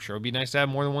 I'm sure it'd be nice to have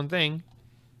more than one thing.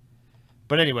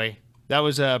 But anyway, that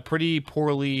was a pretty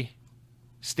poorly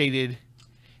stated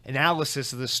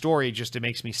analysis of the story. Just it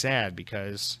makes me sad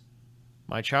because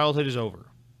my childhood is over.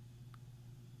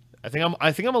 I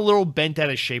think I'm a little bent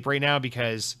out of shape right now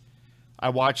because I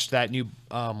watched that new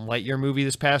Lightyear movie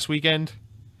this past weekend,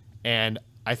 and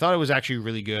I thought it was actually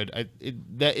really good.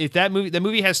 That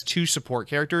movie has two support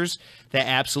characters that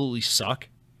absolutely suck,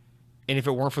 and if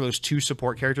it weren't for those two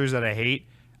support characters that I hate,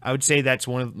 I would say that's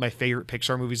one of my favorite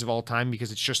Pixar movies of all time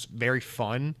because it's just very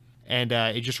fun, and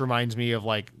it just reminds me of,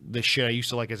 like, the shit I used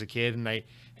to like as a kid, and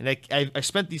I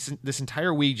spent this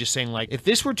entire week just saying, like, if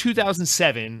this were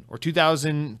 2007 or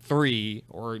 2003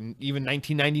 or even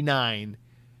 1999,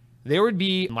 there would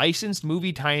be a licensed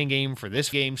movie tie-in game for this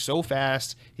game so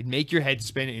fast, it'd make your head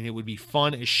spin, and it would be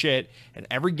fun as shit, and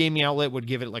every gaming outlet would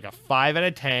give it like a 5 out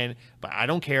of 10, but I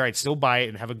don't care, I'd still buy it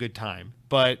and have a good time.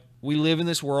 But we live in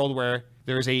this world where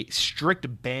there is a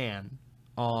strict ban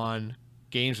on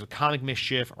games with comic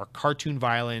mischief or cartoon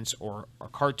violence or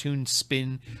cartoon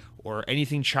spin or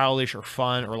anything childish or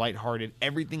fun or lighthearted.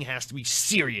 Everything has to be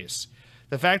serious.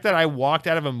 The fact that I walked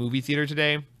out of a movie theater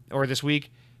today or this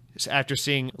week after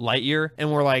seeing Lightyear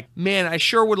and we're like, man, I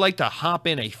sure would like to hop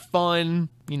in a fun,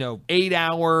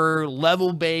 8-hour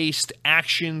level-based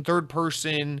action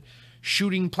third-person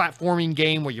shooting platforming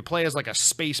game where you play as like a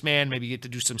spaceman. Maybe you get to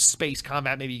do some space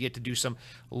combat. Maybe you get to do some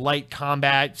light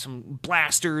combat, some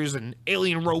blasters and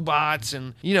alien robots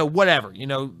and, whatever,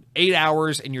 8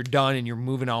 hours and you're done and you're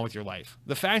moving on with your life.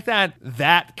 The fact that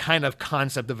that kind of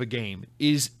concept of a game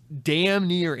is damn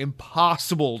near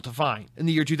impossible to find in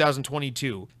the year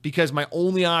 2022 because my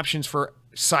only options for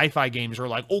sci-fi games are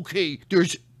like, okay,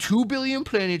 there's 2 billion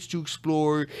planets to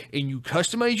explore and you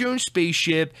customize your own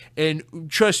spaceship, and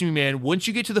trust me, man, once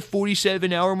you get to the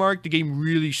 47-hour mark, the game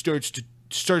really starts to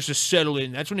settle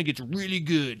in. That's when it gets really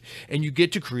good, and you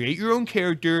get to create your own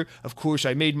character. Of course,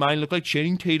 I made mine look like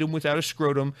Channing Tatum without a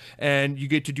scrotum, and you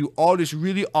get to do all this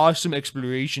really awesome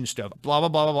exploration stuff, blah blah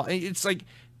blah blah blah. It's like,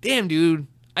 damn, dude,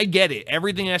 I get it.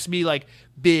 Everything has to be like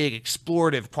big,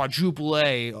 explorative, quadruple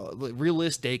A,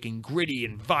 realistic and gritty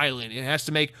and violent. It has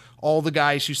to make all the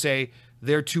guys who say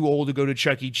they're too old to go to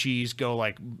Chuck E. Cheese go,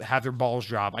 like, have their balls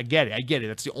drop. I get it.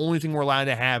 That's the only thing we're allowed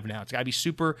to have now. It's got to be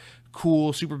super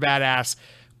cool, super badass.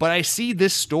 But I see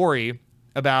this story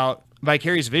about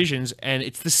Vicarious Visions, and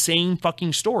it's the same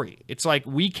fucking story. It's like,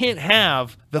 we can't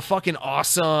have the fucking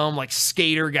awesome, like,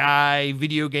 skater guy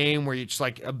video game where it's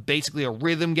like basically a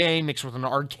rhythm game mixed with an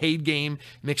arcade game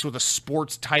mixed with a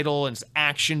sports title, and it's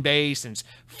action based and it's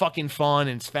fucking fun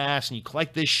and it's fast and you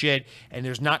collect this shit and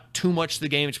there's not too much to the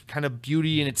game. It's kind of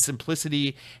beauty and its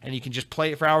simplicity, and you can just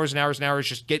play it for hours and hours and hours,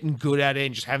 just getting good at it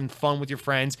and just having fun with your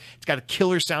friends. It's got a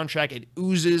killer soundtrack. It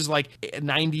oozes like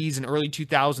 90s and early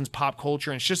 2000s pop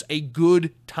culture, and it's just a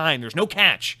good time. There's no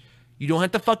catch. You don't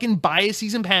have to fucking buy a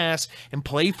season pass and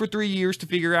play for 3 years to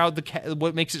figure out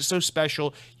what makes it so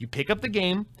special. You pick up the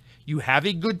game, you have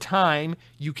a good time,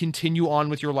 you continue on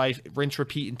with your life, rinse,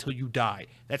 repeat until you die.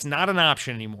 That's not an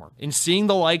option anymore. And seeing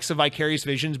the likes of Vicarious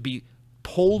Visions be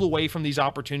pulled away from these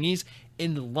opportunities,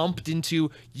 and lumped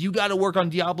into, you got to work on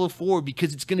Diablo 4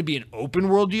 because it's going to be an open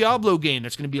world Diablo game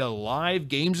that's going to be a live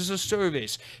games as a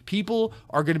service. People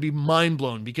are going to be mind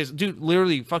blown because, dude,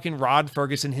 literally fucking Rod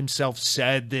Ferguson himself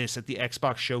said this at the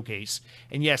Xbox showcase.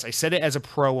 And yes, I said it as a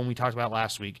pro when we talked about it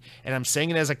last week, and I'm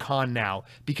saying it as a con now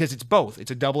because it's both.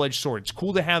 It's a double-edged sword. It's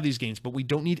cool to have these games, but we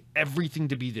don't need everything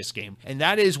to be this game. And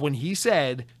that is when he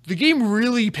said the game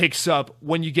really picks up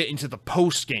when you get into the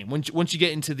post game, once you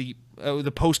get into the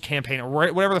post campaign or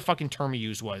whatever the fucking term he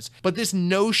used was. But this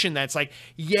notion that's like,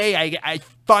 yay, I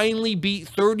finally beat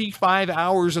 35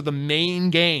 hours of the main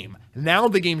game. Now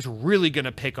the game's really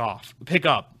gonna pick up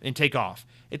and take off.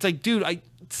 It's like, dude,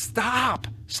 stop.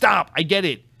 I get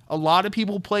it. A lot of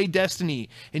people played Destiny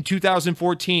in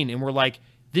 2014 and were like,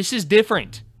 this is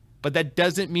different. But that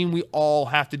doesn't mean we all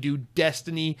have to do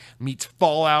Destiny meets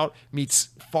Fallout meets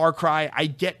Far Cry. I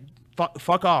get,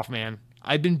 fuck off, man.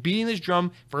 I've been beating this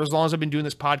drum for as long as I've been doing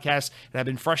this podcast, and I've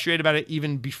been frustrated about it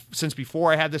even since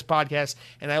before I had this podcast,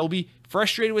 and I will be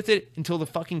frustrated with it until the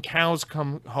fucking cows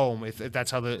come home, if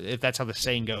that's how the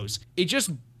saying goes. It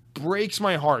just breaks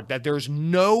my heart that there's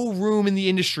no room in the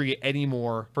industry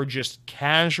anymore for just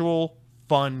casual,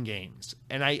 fun games.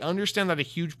 And I understand that a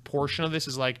huge portion of this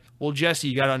is like, well, Jesse,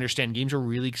 you got to understand, games are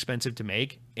really expensive to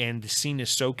make, and the scene is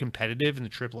so competitive in the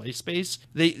AAA space.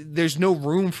 There's no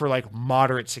room for like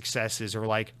moderate successes or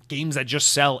like games that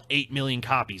just sell 8 million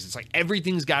copies. It's like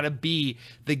everything's got to be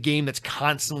the game that's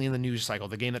constantly in the news cycle,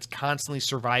 the game that's constantly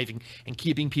surviving and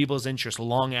keeping people's interest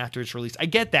long after it's released. I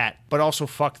get that, but also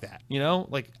fuck that, you know?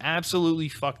 Like absolutely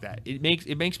fuck that. It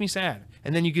makes me sad.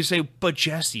 And then you could say, but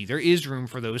Jesse, there is room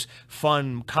for those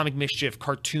fun comic mischief,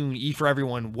 cartoon, E for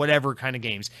everyone, whatever kind of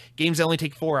games. Games that only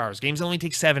take 4 hours, games that only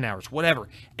take 7 hours, whatever.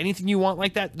 Anything you want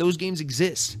like that, those games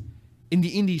exist in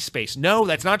the indie space. No,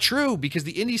 that's not true, because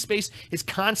the indie space is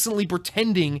constantly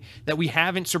pretending that we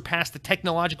haven't surpassed the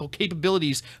technological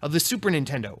capabilities of the Super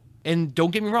Nintendo. And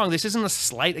don't get me wrong, this isn't a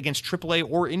slight against AAA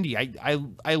or indie.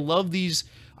 I love these.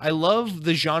 I love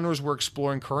the genres we're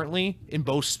exploring currently in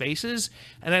both spaces,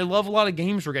 and I love a lot of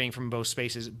games we're getting from both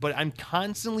spaces, but I'm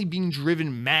constantly being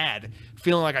driven mad,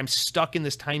 feeling like I'm stuck in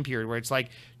this time period where it's like,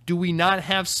 do we not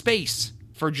have space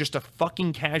for just a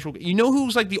fucking casual... You know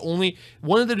who's like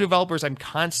one of the developers I'm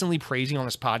constantly praising on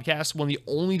this podcast, one of the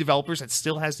only developers that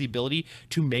still has the ability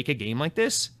to make a game like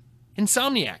this?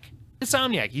 Insomniac.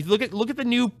 You look at the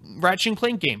new Ratchet &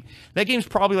 Clank game. That game's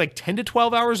probably like 10 to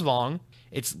 12 hours long.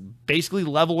 It's basically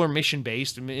level or mission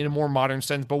based in a more modern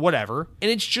sense, but whatever.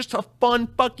 And it's just a fun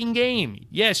fucking game.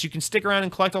 Yes, you can stick around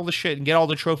and collect all the shit and get all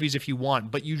the trophies if you want,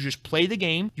 but you just play the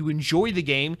game, you enjoy the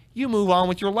game, you move on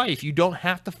with your life. You don't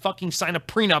have to fucking sign a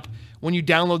prenup when you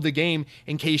download the game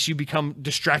in case you become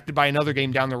distracted by another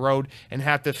game down the road and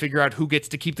have to figure out who gets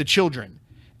to keep the children.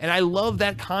 And I love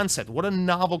that concept. What a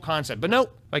novel concept. But no,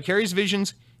 Vicarious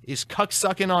Visions is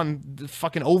cuck-sucking on the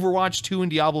fucking Overwatch 2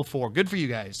 and Diablo 4. Good for you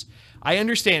guys. I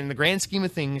understand, in the grand scheme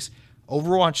of things,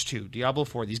 Overwatch 2, Diablo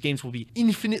 4, these games will be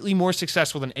infinitely more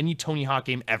successful than any Tony Hawk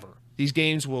game ever. These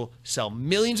games will sell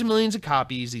millions and millions of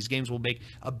copies. These games will make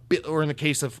or in the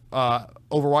case of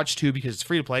Overwatch 2, because it's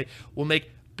free to play, will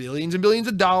make billions and billions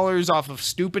of dollars off of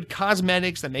stupid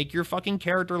cosmetics that make your fucking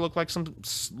character look like some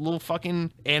little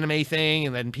fucking anime thing,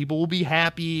 and then people will be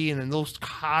happy, and then they'll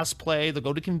cosplay, they'll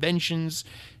go to conventions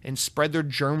and spread their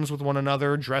germs with one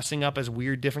another, dressing up as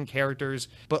weird different characters.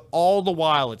 But all the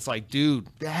while, it's like, dude,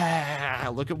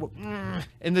 look at what...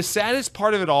 And the saddest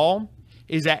part of it all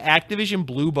is that Activision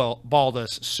blueballed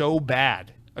us so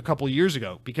bad a couple years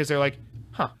ago, because they're like,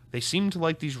 they seem to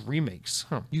like these remakes.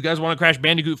 You guys want to Crash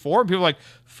Bandicoot 4? And people are like,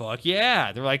 fuck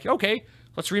yeah. They're like, okay,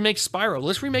 let's remake Spyro.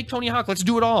 Let's remake Tony Hawk. Let's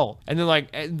do it all. And then like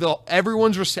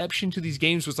everyone's reception to these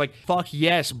games was like, fuck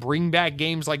yes, bring back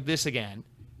games like this again.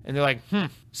 And they're like,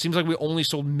 seems like we only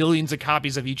sold millions of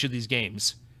copies of each of these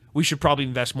games. We should probably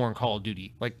invest more in Call of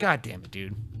Duty. Like, god damn it,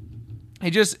 dude. I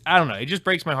don't know. It just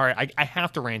breaks my heart. I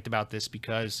have to rant about this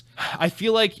because I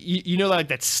feel like, you know, like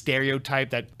that stereotype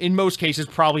that in most cases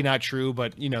probably not true,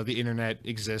 but you know, the internet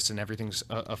exists and everything's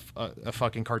a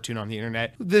fucking cartoon on the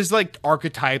internet. There's like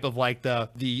archetype of like the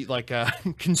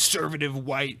conservative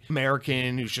white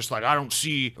American who's just like, I don't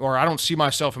see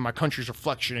myself in my country's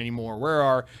reflection anymore. Where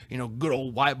are, you know, good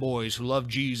old white boys who love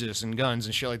Jesus and guns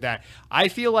and shit like that? I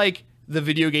feel like the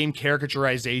video game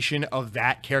caricaturization of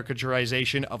that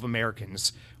caricaturization of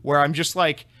Americans, where I'm just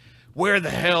like, where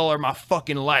the hell are my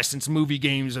fucking licensed movie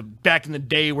games of back in the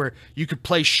day where you could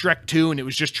play Shrek 2 and it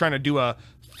was just trying to do a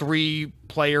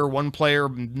 3-player, 1-player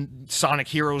Sonic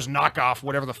Heroes knockoff,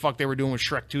 whatever the fuck they were doing with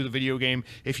Shrek 2, the video game.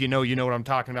 If you know, you know what I'm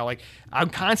talking about. Like, I'm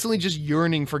constantly just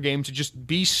yearning for games to just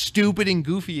be stupid and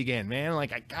goofy again, man.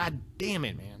 Like, god damn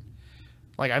it, man.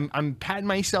 Like, I'm patting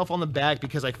myself on the back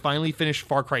because I finally finished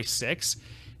Far Cry 6.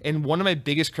 And one of my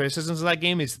biggest criticisms of that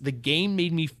game is the game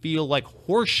made me feel like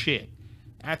horseshit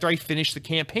after I finished the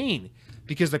campaign.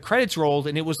 Because the credits rolled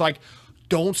and it was like,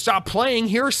 don't stop playing.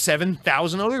 Here are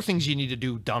 7,000 other things you need to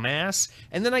do, dumbass.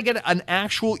 And then I get an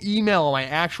actual email on my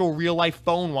actual real-life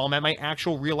phone while I'm at my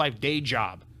actual real-life day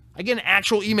job. I get an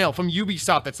actual email from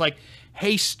Ubisoft that's like,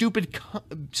 hey, stupid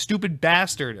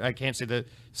bastard. I can't say the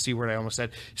C word I almost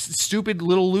said. Stupid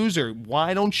little loser.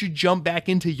 Why don't you jump back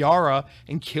into Yara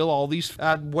and kill all these,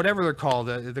 whatever they're called.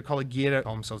 They're called Gira,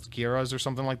 themselves Giras or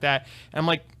something like that. And I'm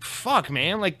like, fuck,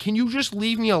 man. Like, can you just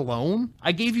leave me alone?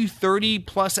 I gave you 30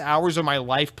 plus hours of my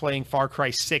life playing Far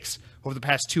Cry 6 over the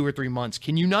past 2 or 3 months.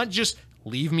 Can you not just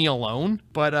leave me alone?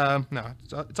 But no,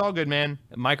 it's all good, man.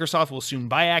 Microsoft will soon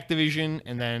buy Activision,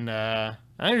 and then I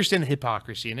understand the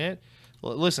hypocrisy in it.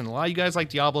 Listen, a lot of you guys like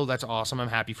Diablo. That's awesome. I'm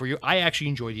happy for you. I actually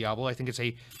enjoy Diablo. I think it's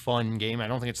a fun game. I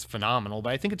don't think it's phenomenal,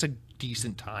 but I think it's a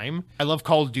decent time. I love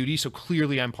Call of Duty, so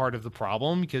clearly I'm part of the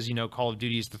problem because, you know, Call of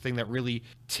Duty is the thing that really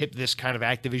tipped this kind of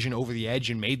Activision over the edge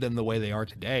and made them the way they are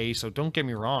today. So don't get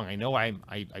me wrong. I know I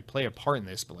play a part in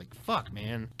this, but like, fuck,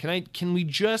 man. Can we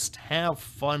just have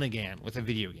fun again with a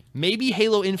video game? Maybe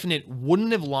Halo Infinite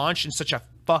wouldn't have launched in such a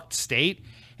fucked state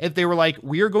if they were like,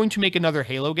 we are going to make another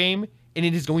Halo game, and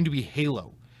it is going to be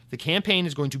Halo. The campaign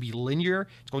is going to be linear.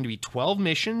 It's going to be 12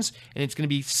 missions, and it's going to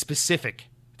be specific.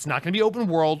 It's not going to be open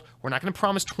world. We're not going to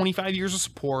promise 25 years of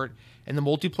support, and the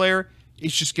multiplayer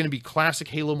is just going to be classic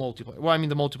Halo multiplayer. Well, I mean,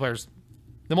 the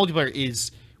multiplayer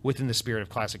is within the spirit of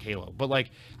classic Halo, but like,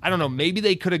 I don't know, maybe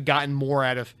they could have gotten more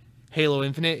out of Halo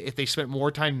Infinite if they spent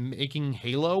more time making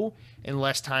Halo and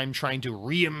less time trying to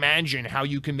reimagine how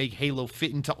you can make Halo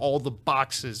fit into all the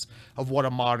boxes of what a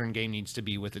modern game needs to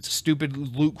be, with its stupid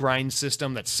loot grind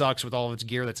system that sucks with all of its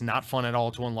gear that's not fun at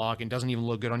all to unlock and doesn't even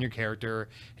look good on your character,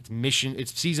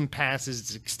 its season passes,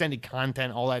 its extended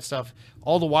content, all that stuff.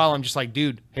 All the while I'm just like,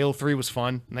 dude, Halo 3 was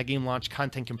fun, and that game launched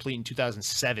content complete in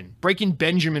 2007. Breaking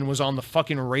Benjamin was on the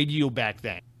fucking radio back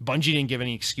then. Bungie didn't give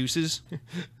any excuses.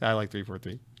 I like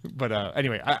 343. But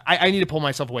anyway, I need to pull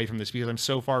myself away from this because I'm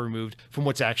so far removed from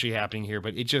what's actually happening here.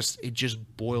 But it just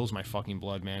boils my fucking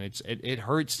blood, man. It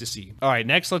hurts to see. All right,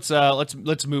 next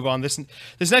let's move on. This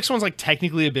next one's like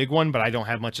technically a big one, but I don't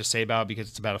have much to say about it because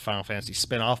it's about a Final Fantasy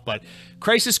spinoff. But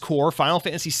Crisis Core Final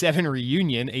Fantasy VII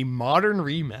Reunion, a modern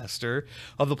remaster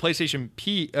of the PlayStation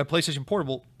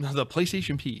Portable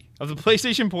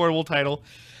title,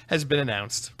 has been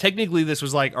announced. Technically, this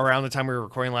was like around the time we were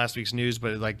recording last week's news,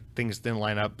 but like things didn't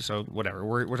line up, so whatever.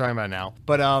 We're talking about it now.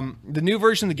 But the new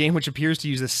version of the game, which appears to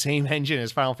use the same engine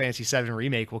as Final Fantasy VII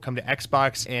Remake, will come to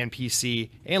Xbox and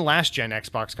PC and last-gen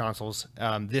Xbox consoles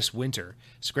this winter.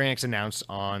 Square Enix announced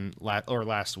on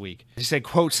last week. They said,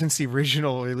 quote, since the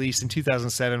original release in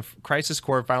 2007, Crisis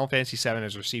Core Final Fantasy VII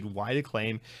has received wide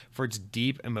acclaim for its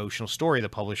deep emotional story, the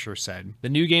publisher said. The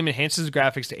new game enhances the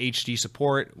graphics to HD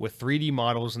support with 3D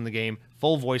models in the game,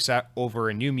 full voice over,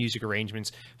 and new music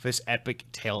arrangements for this epic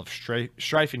tale of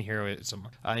strife and heroism.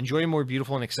 Enjoy a more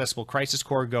beautiful and accessible Crisis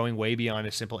Core going way beyond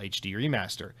a simple HD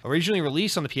remaster. Originally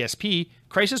released on the PSP,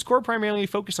 Crisis Core primarily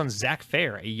focused on Zack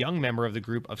Fair, a young member of the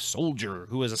group of Soldier,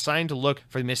 who was assigned to look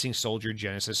for the missing Soldier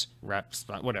Genesis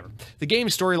whatever. The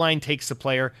game's storyline takes the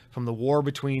player from the war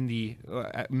between the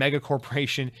mega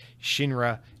corporation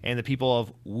Shinra and the people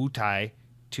of Wutai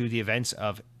to the events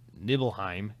of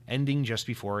Nibelheim, ending just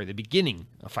before the beginning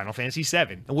of Final Fantasy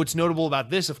VII. And what's notable about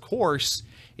this, of course,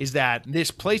 is that this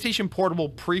PlayStation Portable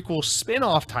prequel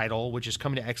spin-off title, which is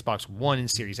coming to Xbox One and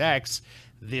Series X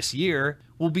this year,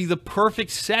 will be the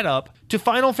perfect setup to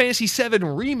Final Fantasy VII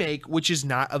Remake, which is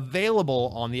not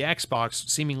available on the Xbox,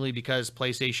 seemingly because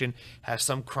PlayStation has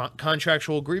some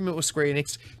contractual agreement with Square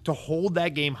Enix to hold that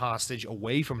game hostage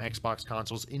away from Xbox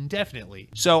consoles indefinitely.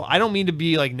 So I don't mean to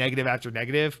be like negative after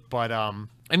negative, but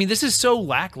I mean, this is so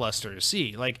lackluster to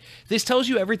see. Like, this tells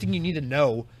you everything you need to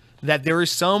know, that there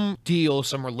is some deal,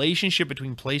 some relationship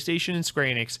between PlayStation and Square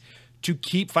Enix to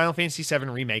keep Final Fantasy VII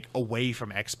Remake away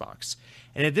from Xbox.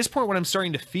 And at this point, what I'm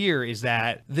starting to fear is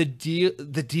that the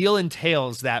deal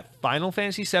entails that Final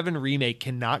Fantasy VII Remake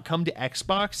cannot come to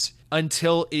Xbox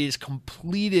until it is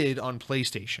completed on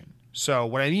PlayStation. So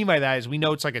what I mean by that is, we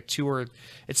know it's like it's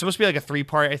supposed to be like a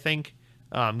 3-part, I think,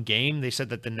 game. They said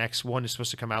that the next one is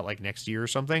supposed to come out like next year or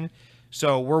something.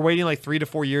 So we're waiting like 3 to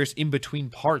 4 years in between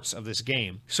parts of this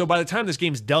game. So by the time this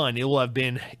game's done, it will have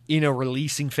been in a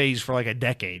releasing phase for like a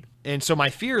decade. And so my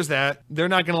fear is that they're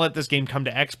not going to let this game come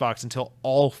to Xbox until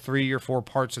all 3 or 4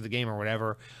 parts of the game or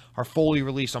whatever are fully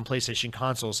released on PlayStation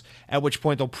consoles, at which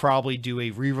point they'll probably do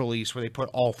a re-release where they put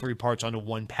all 3 parts onto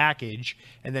one package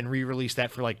and then re-release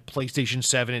that for like PlayStation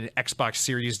 7 and Xbox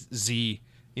Series Z,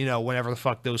 you know, whenever the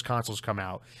fuck those consoles come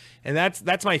out. And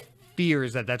that's my fear,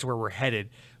 is that that's where we're headed.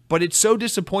 But it's so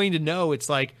disappointing to know. It's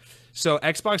like, so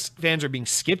Xbox fans are being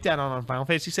skipped out on Final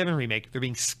Fantasy VII Remake. They're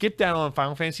being skipped out on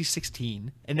Final Fantasy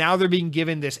 16. And now they're being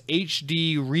given this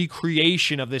HD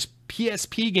recreation of this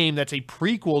PSP game that's a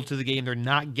prequel to the game they're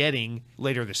not getting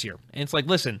later this year. And it's like,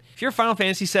 listen, if you're a Final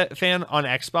Fantasy fan on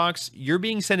Xbox, you're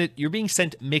being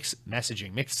sent mixed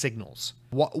messaging, mixed signals.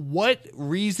 What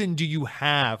reason do you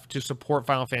have to support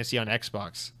Final Fantasy on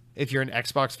Xbox if you're an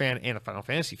Xbox fan and a Final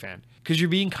Fantasy fan? Because you're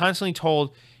being constantly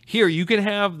told, here, you can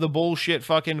have the bullshit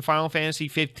fucking Final Fantasy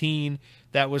 15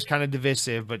 that was kind of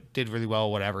divisive but did really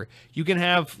well, whatever. You can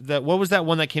have what was that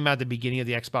one that came out at the beginning of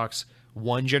the Xbox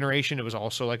One generation? It was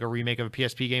also like a remake of a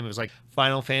PSP game. It was like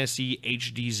Final Fantasy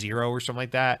HD 0 or something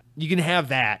like that. You can have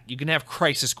that. You can have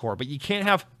Crisis Core, but you can't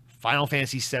have Final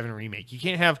Fantasy 7 Remake. You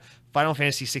can't have Final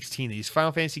Fantasy 16. These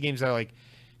Final Fantasy games are like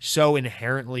so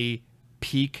inherently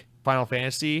peak Final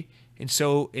Fantasy and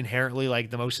so inherently like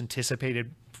the most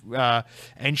anticipated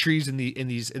entries in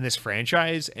this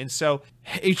franchise. And so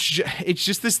it's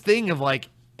just this thing of like,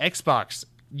 Xbox,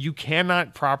 you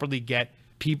cannot properly get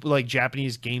people like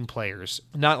Japanese game players,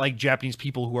 not like Japanese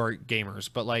people who are gamers,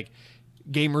 but like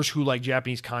gamers who like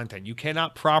Japanese content. You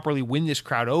cannot properly win this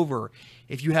crowd over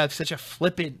if you have such a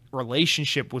flippant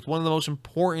relationship with one of the most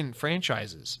important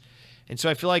franchises. And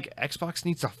so I feel like Xbox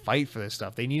needs to fight for this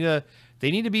stuff. They need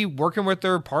to be working with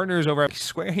their partners over at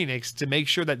Square Enix to make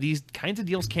sure that these kinds of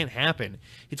deals can't happen.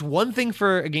 It's one thing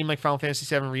for a game like Final Fantasy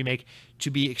VII Remake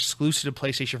to be exclusive to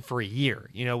PlayStation for a year,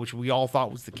 you know, which we all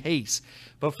thought was the case.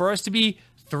 But for us to be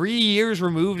 3 years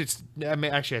removed, I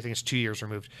think it's 2 years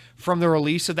removed from the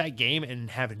release of that game and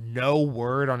have no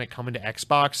word on it coming to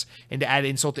Xbox, and to add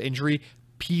insult to injury,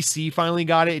 PC finally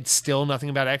got it. It's still nothing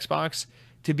about Xbox.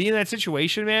 To be in that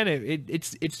situation, man,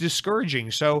 it's discouraging.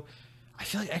 So I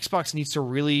feel like Xbox needs to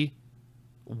really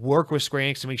work with Square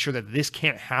Enix to make sure that this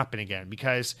can't happen again.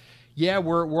 Because, yeah,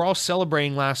 we're all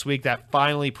celebrating last week that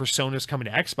finally Persona's coming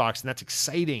to Xbox, and that's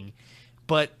exciting.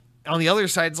 But on the other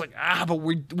side, it's like, but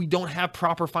we don't have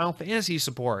proper Final Fantasy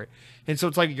support. And so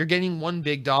it's like you're getting one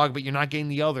big dog, but you're not getting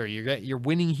the other. You're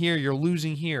winning here, you're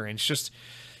losing here. And it's just,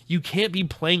 you can't be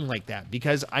playing like that.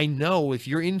 Because I know if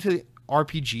you're into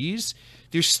RPGs,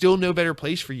 there's still no better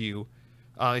place for you.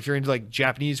 If you're into like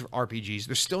Japanese RPGs,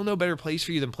 there's still no better place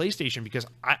for you than PlayStation, because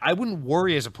I wouldn't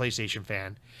worry as a PlayStation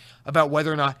fan about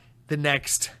whether or not the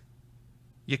next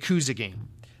Yakuza game,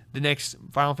 the next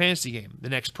Final Fantasy game, the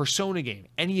next Persona game,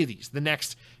 any of these, the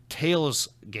next Tales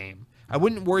game. I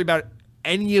wouldn't worry about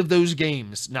any of those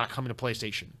games not coming to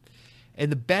PlayStation.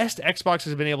 And the best Xbox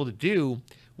has been able to do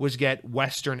was get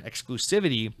Western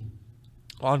exclusivity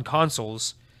on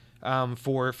consoles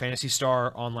for Phantasy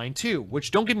Star Online 2, which,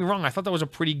 don't get me wrong, I thought that was a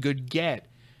pretty good get,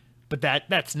 but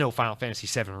that's no Final Fantasy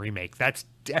VII Remake. That's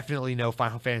definitely no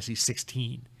Final Fantasy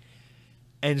 16.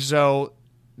 And so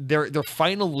they're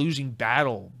fighting a losing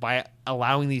battle by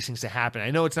allowing these things to happen.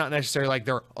 I know it's not necessarily like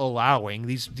they're allowing.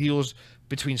 These deals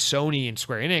between Sony and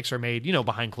Square Enix are made, you know,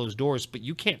 behind closed doors, but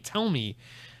you can't tell me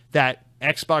that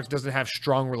Xbox doesn't have a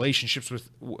strong relationship with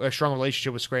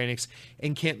Square Enix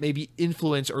and can't maybe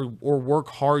influence or work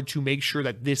hard to make sure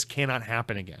that this cannot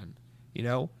happen again. You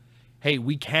know, hey,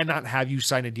 we cannot have you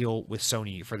sign a deal with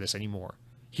Sony for this anymore.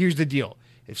 Here's the deal.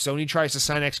 If Sony tries to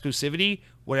sign exclusivity,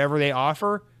 whatever they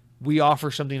offer, we offer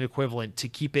something equivalent to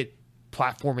keep it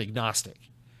platform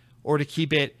agnostic, or to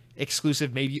keep it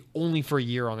exclusive maybe only for a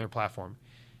year on their platform.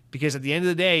 Because at the end of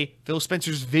the day, Phil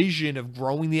Spencer's vision of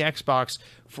growing the Xbox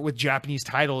with Japanese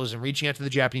titles and reaching out to the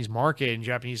Japanese market and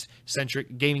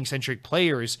Japanese-centric, gaming-centric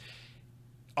players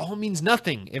all means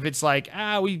nothing if it's like,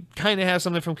 we kind of have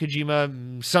something from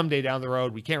Kojima someday down the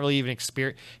road. We can't really even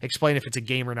explain if it's a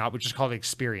game or not. We just call it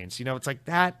experience. You know, it's like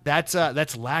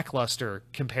that's lackluster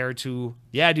compared to,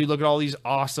 yeah, dude, look at all these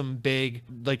awesome, big,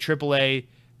 like AAA,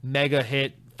 mega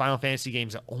hit Final Fantasy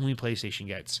games that only PlayStation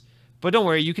gets. But don't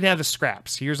worry, you can have the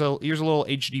scraps. Here's a little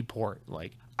HD port.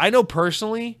 Like, I know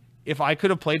personally, if I could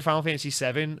have played Final Fantasy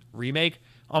VII Remake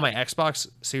on my Xbox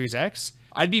Series X,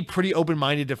 I'd be pretty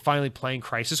open-minded to finally playing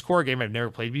Crisis Core, a game I've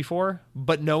never played before.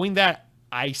 But knowing that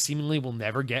I seemingly will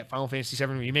never get Final Fantasy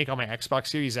VII Remake on my Xbox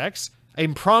Series X,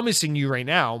 I'm promising you right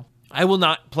now, I will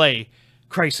not play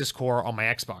Crisis Core on my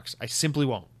Xbox. I simply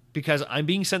won't. Because I'm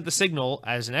being sent the signal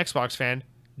as an Xbox fan,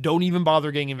 don't even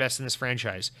bother getting invested in this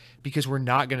franchise, because we're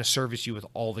not going to service you with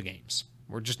all the games.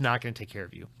 We're just not going to take care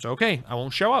of you. So, okay, I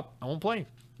won't show up. I won't play.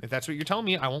 If that's what you're telling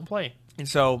me, I won't play. And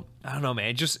so, I don't know,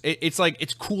 man. It's like,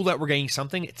 it's cool that we're getting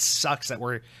something. It sucks that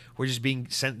we're just being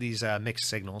sent these mixed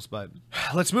signals. But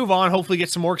let's move on. Hopefully get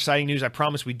some more exciting news. I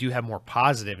promise we do have more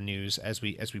positive news as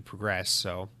we progress.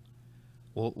 So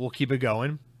we'll keep it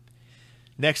going.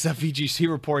 Next up, VGC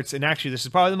reports, and actually this is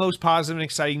probably the most positive and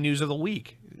exciting news of the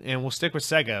week. And we'll stick with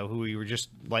Sega, who we were just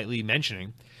lightly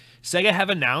mentioning. Sega have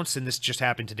announced, and this just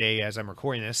happened today as I'm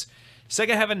recording this,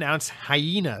 Sega have announced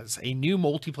Hyenas, a new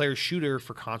multiplayer shooter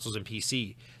for consoles and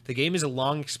PC. The game is a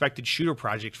long-expected shooter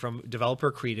project from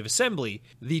developer Creative Assembly.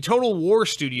 The Total War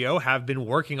studio have been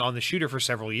working on the shooter for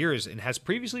several years and has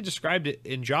previously described it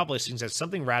in job listings as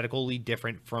something radically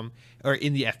different from, or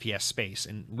in the FPS space,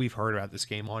 and we've heard about this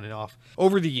game on and off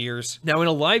over the years. Now, in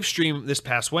a live stream this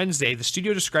past Wednesday, the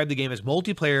studio described the game as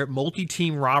multiplayer,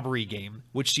 multi-team robbery game,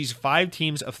 which sees 5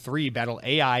 teams of 3 battle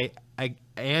AI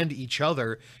and each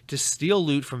other to steal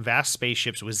loot from vast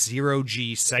spaceships with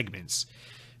zero-G segments.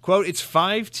 Quote, it's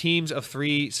 5 teams of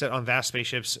 3 set on vast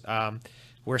spaceships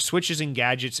where switches and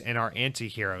gadgets and our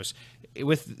anti-heroes.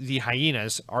 With the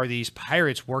Hyenas are these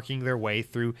pirates working their way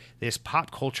through this pop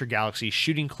culture galaxy,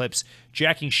 shooting clips,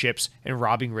 jacking ships, and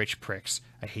robbing rich pricks.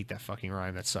 I hate that fucking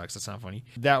rhyme. That sucks. That's not funny.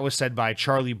 That was said by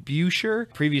Charlie Buescher,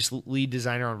 previous lead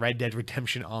designer on Red Dead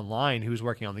Redemption Online, who was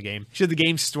working on the game. So the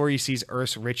game's story sees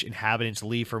Earth's rich inhabitants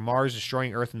leave for Mars,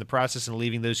 destroying Earth in the process and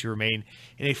leaving those who remain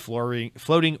in a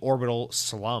floating orbital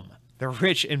slum. The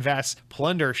rich invest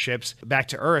plunder ships back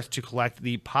to Earth to collect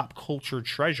the pop culture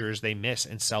treasures they miss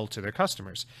and sell to their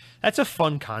customers. That's a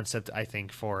fun concept, I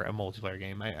think, for a multiplayer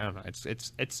game. I don't know.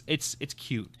 It's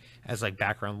cute as like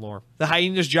background lore. The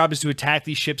Hyenas' job is to attack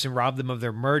these ships and rob them of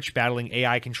their merch, battling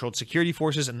AI-controlled security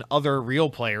forces and other real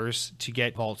players to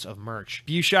get vaults of merch.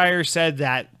 Buescher said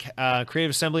that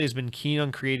Creative Assembly has been keen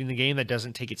on creating the game that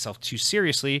doesn't take itself too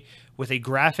seriously, with a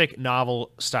graphic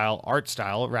novel-style art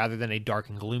style rather than a dark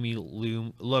and gloomy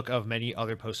look of many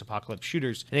other post-apocalypse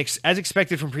shooters. And as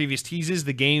expected from previous teases,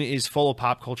 the game is full of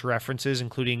pop culture references,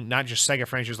 including not just Sega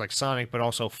franchises like Sonic, but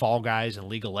also Fall Guys and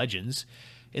League of Legends.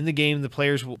 In the game, the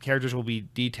characters will be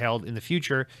detailed in the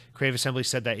future. Creative Assembly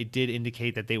said that it did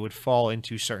indicate that they would fall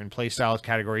into certain playstyle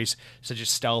categories, such as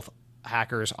stealth,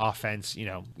 hackers, offense,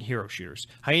 hero shooters.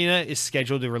 Hyena is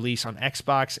scheduled to release on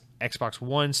Xbox, Xbox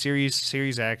One,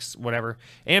 Series X, whatever,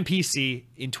 and PC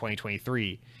in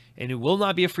 2023. And it will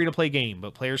not be a free-to-play game,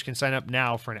 but players can sign up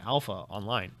now for an alpha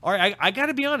online. All right, I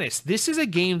gotta be honest. This is a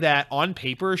game that, on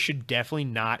paper, should definitely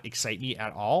not excite me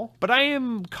at all. But I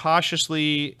am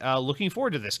cautiously looking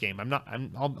forward to this game.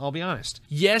 I'll be honest.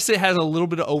 Yes, it has a little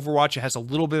bit of Overwatch. It has a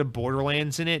little bit of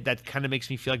Borderlands in it. That kind of makes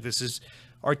me feel like this is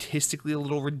artistically a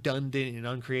little redundant and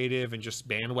uncreative and just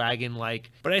bandwagon-like.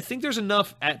 But I think there's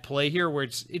enough at play here where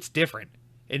it's different.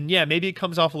 And yeah, maybe it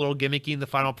comes off a little gimmicky in the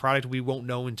final product. We won't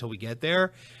know until we get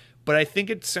there. But I think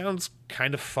it sounds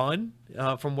kind of fun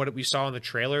from what we saw in the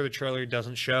trailer. The trailer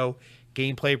doesn't show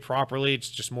gameplay properly. It's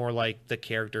just more like the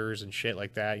characters and shit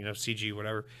like that, CG,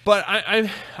 whatever. But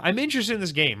I'm interested in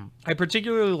this game. I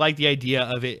particularly like the idea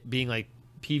of it being like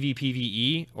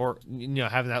PvPvE, or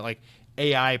having that like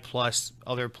AI plus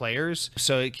other players,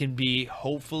 so it can be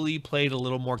hopefully played a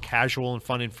little more casual and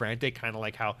fun and frantic, kind of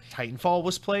like how Titanfall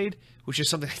was played, which is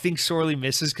something I think sorely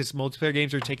misses because multiplayer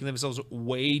games are taking themselves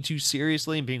way too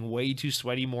seriously and being way too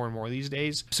sweaty more and more these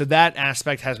days. So that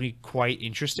aspect has me quite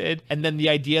interested. And then the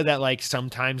idea that like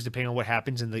sometimes, depending on what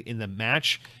happens in the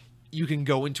match, you can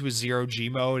go into a zero-G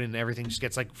mode and everything just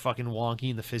gets like fucking wonky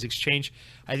and the physics change.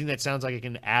 I think that sounds like it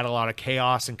can add a lot of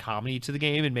chaos and comedy to the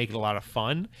game and make it a lot of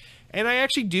fun. And I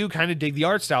actually do kind of dig the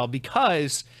art style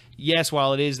because, yes,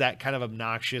 while it is that kind of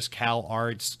obnoxious Cal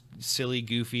Arts, silly,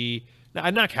 goofy,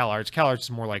 not Cal Arts. Cal Arts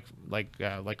is more like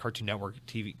Cartoon Network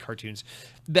TV cartoons.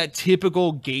 That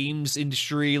typical games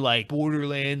industry, like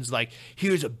Borderlands, like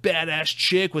here's a badass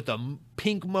chick with a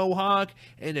pink mohawk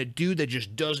and a dude that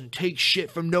just doesn't take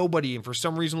shit from nobody and for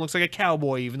some reason looks like a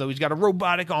cowboy even though he's got a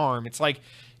robotic arm. It's like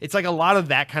a lot of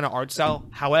that kind of art style.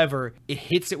 However, it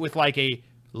hits it with like a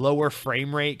lower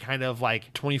frame rate, kind of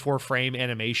like 24 frame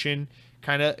animation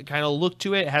kind of look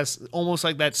to it. It has almost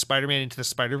like that Spider-Man Into the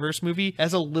Spider-Verse movie. It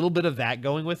has a little bit of that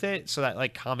going with it. So that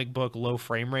like comic book low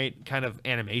frame rate kind of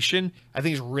animation, I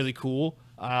think is really cool.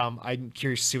 I'm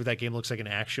curious to see what that game looks like in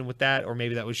action with that, or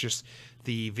maybe that was just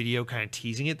the video kind of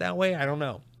teasing it that way. I don't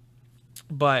know.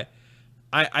 But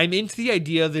I'm into the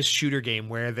idea of this shooter game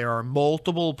where there are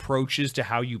multiple approaches to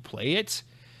how you play it.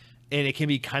 And it can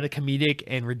be kind of comedic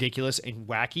and ridiculous and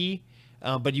wacky,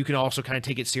 but you can also kind of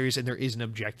take it serious and there is an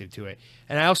objective to it.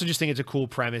 And I also just think it's a cool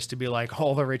premise to be like,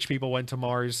 all the rich people went to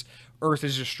Mars, Earth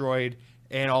is destroyed,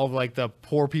 and all of like the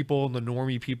poor people and the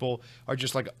normie people are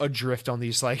just like adrift on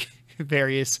these like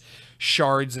various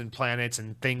shards and planets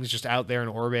and things just out there in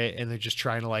orbit, and they're just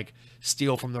trying to like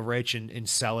steal from the rich and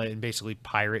sell it and basically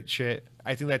pirate shit.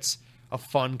 I think that's a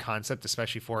fun concept,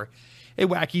 especially for a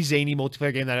wacky, zany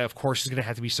multiplayer game that, of course, is going to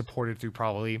have to be supported through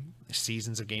probably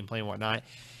seasons of gameplay and whatnot.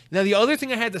 Now, the other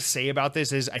thing I had to say about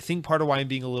this is I think part of why I'm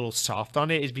being a little soft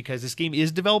on it is because this game is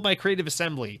developed by Creative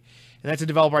Assembly, and that's a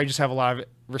developer I just have a lot of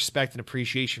respect and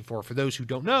appreciation for. For those who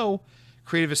don't know,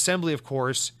 Creative Assembly, of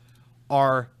course,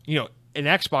 are, you know, in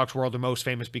Xbox world, are most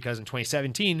famous because in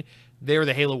 2017, they were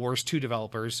the Halo Wars 2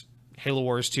 developers. Halo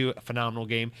Wars 2, a phenomenal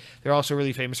game. They're also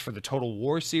really famous for the Total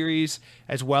War series,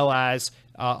 as well as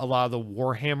a lot of the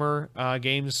Warhammer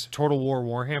games, Total War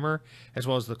Warhammer, as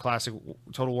well as the classic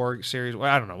Total War series. Well,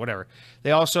 I don't know, whatever.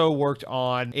 They also worked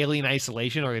on Alien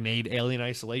Isolation, or they made Alien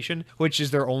Isolation, which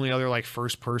is their only other like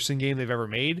first-person game they've ever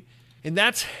made. And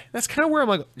that's kind of where I'm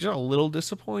like just a little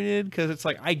disappointed, because it's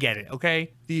like, I get it,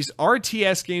 okay? These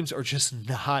RTS games are just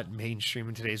not mainstream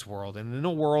in today's world. And in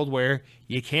a world where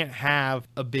you can't have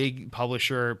a big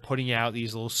publisher putting out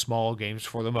these little small games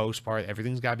for the most part,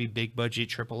 everything's got to be big budget,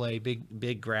 AAA,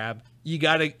 big grab. You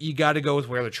gotta go with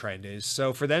where the trend is.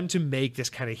 So for them to make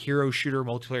this kind of hero shooter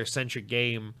multiplayer centric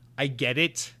game, I get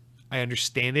it. I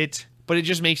understand it. But it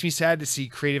just makes me sad to see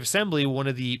Creative Assembly, one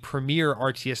of the premier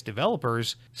RTS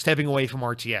developers, stepping away from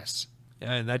RTS.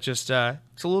 And that just,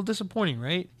 it's a little disappointing,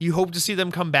 right? You hope to see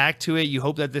them come back to it. You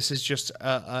hope that this is just,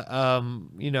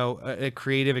 a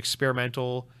creative,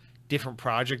 experimental, different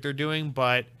project they're doing.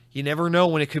 But you never know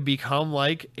when it could become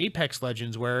like Apex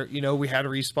Legends, where, you know, we had a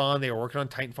Respawn. They were working on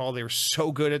Titanfall. They were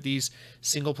so good at these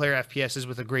single-player FPSs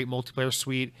with a great multiplayer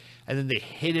suite. And then they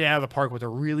hit it out of the park with a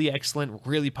really excellent,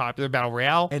 really popular Battle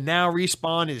Royale. And now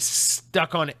Respawn is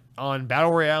stuck on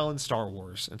Battle Royale and Star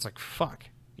Wars. And it's like, fuck,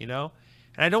 you know?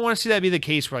 And I don't want to see that be the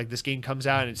case where like this game comes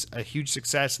out and it's a huge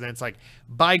success, and then it's like,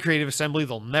 by Creative Assembly,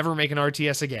 they'll never make an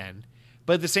RTS again.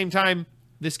 But at the same time,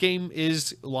 this game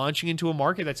is launching into a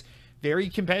market that's very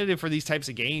competitive for these types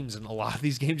of games, and a lot of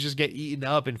these games just get eaten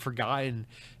up and forgotten.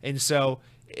 And so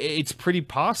it's pretty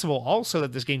possible also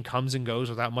that this game comes and goes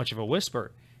without much of a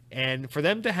whisper. And for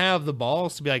them to have the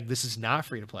balls to be like, this is not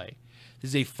free to play, this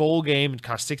is a full game, it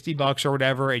costs $60 or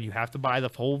whatever, and you have to buy the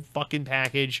full fucking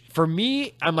package. For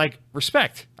me, I'm like,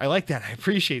 respect. I like that. I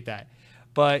appreciate that.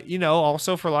 But, you know,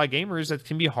 also for a lot of gamers, it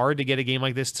can be hard to get a game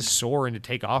like this to soar and to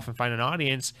take off and find an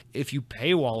audience if you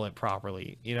paywall it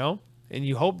properly, you know? And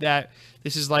you hope that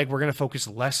this is like, we're going to focus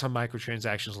less on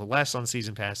microtransactions, less on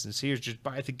season passes. Here's just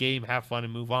buy the game, have fun,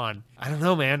 and move on. I don't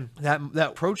know, man. That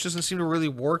approach doesn't seem to really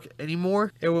work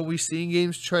anymore. And when we see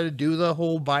games try to do the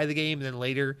whole buy the game and then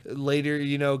later,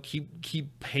 you know,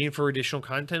 keep paying for additional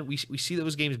content, we see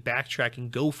those games backtrack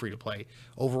and go free to play.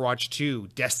 Overwatch 2,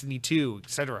 Destiny 2,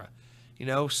 etc. You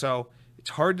know, so it's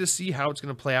hard to see how it's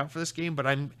going to play out for this game, but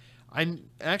I'm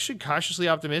actually cautiously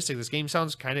optimistic. This game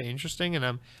sounds kind of interesting, and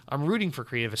I'm rooting for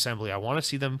Creative Assembly. I want to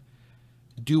see them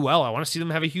do well. I want to see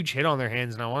them have a huge hit on their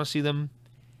hands, and I want to see them,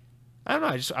 I don't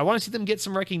know, I want to see them get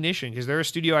some recognition, because they're a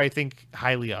studio I think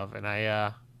highly of, and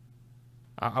I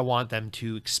want them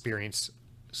to experience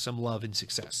some love and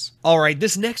success. All right,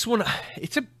 this next one,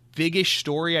 it's a big-ish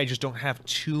story. I just don't have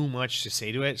too much to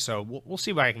say to it, so we'll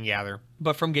see what I can gather.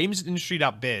 But from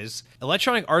gamesindustry.biz,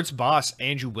 Electronic Arts boss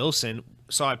Andrew Wilson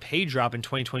saw a pay drop in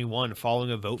 2021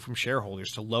 following a vote from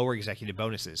shareholders to lower executive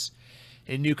bonuses.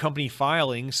 In a new company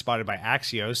filing spotted by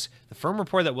Axios, the firm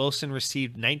reported that Wilson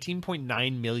received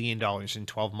 $19.9 million in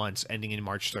 12 months ending in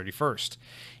March 31st.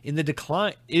 It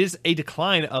is a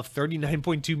decline of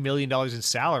 $39.2 million in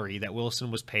salary that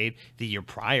Wilson was paid the year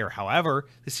prior. However,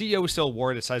 the CEO was still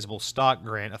awarded a sizable stock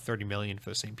grant of $30 million for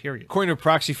the same period. According to a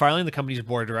proxy filing, the company's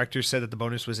board of directors said that the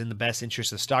bonus was in the best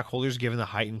interest of stockholders given the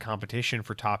heightened competition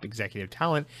for top executive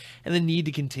talent and the need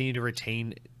to continue to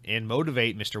retain and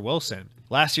motivate Mr. Wilson.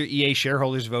 Last year, EA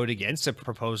shareholders voted against a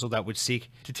proposal that would seek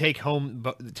to take home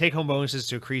bonuses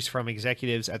to increase from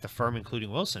executives at the firm,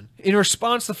 including Wilson. In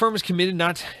response, the firm is committed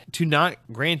not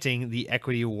granting the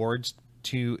equity awards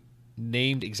to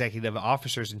named executive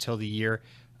officers until the year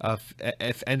of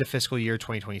end of fiscal year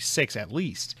 2026 at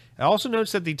least. It also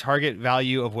notes that the target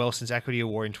value of Wilson's equity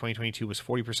award in 2022 was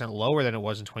 40% lower than it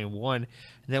was in 21,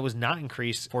 and that was not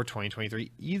increased for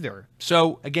 2023 either.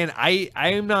 So again, I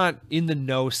am not in the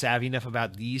know savvy enough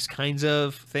about these kinds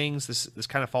of things. This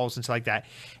kind of falls into like that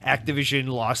Activision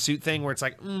lawsuit thing where it's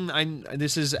like,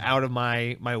 this is out of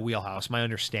my wheelhouse, my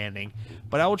understanding.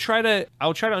 But I'll try to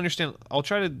understand. I'll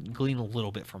try to glean a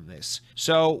little bit from this.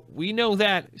 So we know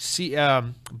that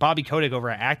Bobby Kotick over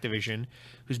at Activision,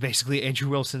 who's basically Andrew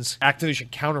Wilson's Activision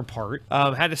counterpart,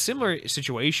 had a similar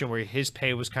situation where his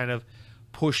pay was kind of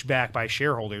pushed back by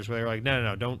shareholders, where they're like,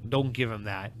 no, don't give him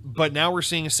that. But now we're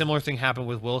seeing a similar thing happen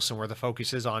with Wilson, where the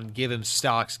focus is on give him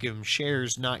stocks, give him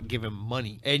shares, not give him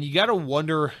money. And you got to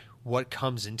wonder what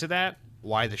comes into that.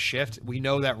 Why the shift? We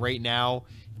know that right now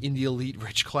in the elite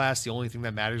rich class, the only thing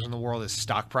that matters in the world is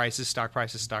stock prices, stock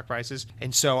prices, stock prices.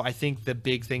 And so I think the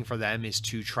big thing for them is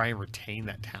to try and retain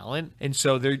that talent. And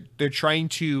so they're trying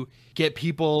to get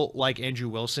people like Andrew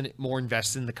Wilson more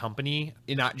invested in the company,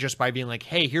 and not just by being like,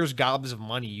 hey, here's gobs of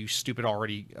money, you stupid,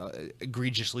 already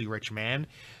egregiously rich man.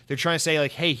 They're trying to say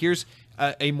like, hey, here's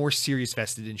a more serious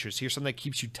vested interest. Here's something that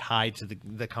keeps you tied to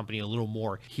the company a little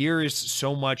more. Here is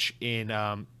so much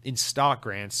in stock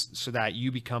grants so that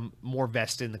you become more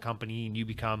vested in the company, and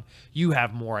you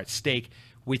have more at stake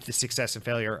with the success and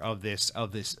failure of this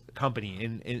company,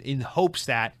 in hopes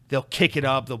that they'll kick it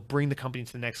up, they'll bring the company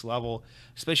to the next level.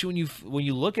 Especially when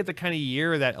you look at the kind of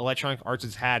year that Electronic Arts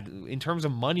has had in terms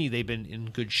of money, they've been in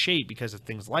good shape because of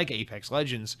things like Apex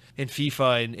Legends and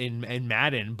FIFA and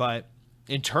Madden. But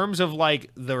in terms of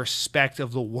like the respect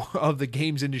of the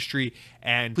games industry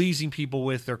and pleasing people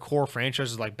with their core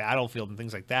franchises like Battlefield and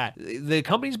things like that, the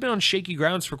company's been on shaky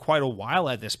grounds for quite a while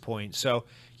at this point. So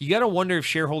you got to wonder if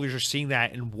shareholders are seeing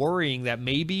that and worrying that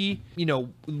maybe,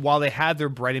 while they had their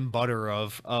bread and butter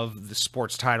of the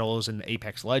sports titles and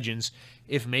Apex Legends,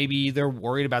 if maybe they're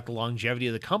worried about the longevity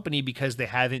of the company because they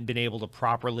haven't been able to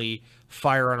properly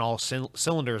fire on all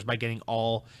cylinders by getting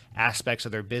all aspects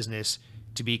of their business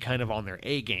to be kind of on their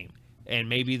A game. And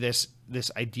maybe this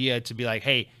idea to be like,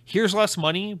 hey, here's less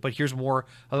money, but here's more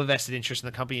of a vested interest in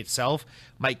the company itself,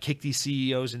 might kick these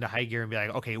CEOs into high gear and be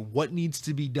like, okay, what needs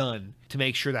to be done to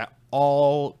make sure that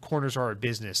all corners of our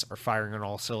business are firing on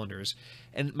all cylinders?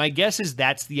 And my guess is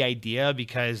that's the idea,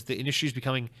 because the industry is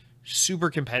becoming super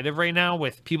competitive right now,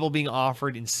 with people being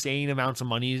offered insane amounts of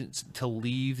money to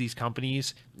leave these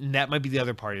companies. And that might be the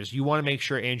other part, is you want to make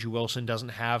sure Andrew Wilson doesn't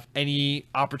have any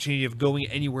opportunity of going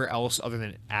anywhere else other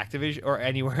than Activision or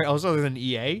anywhere else other than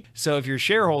EA. So if you're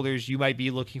shareholders, you might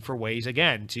be looking for ways,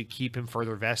 again, to keep him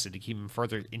further vested, to keep him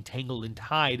further entangled and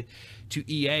tied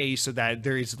to EA, so that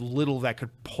there is little that could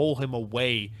pull him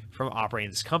away from operating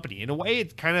this company. In a way,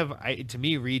 it kind of, to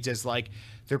me, reads as like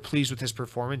they're pleased with his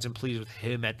performance and pleased with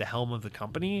him at the helm of the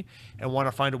company, and want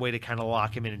to find a way to kind of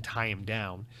lock him in and tie him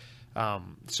down.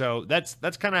 So that's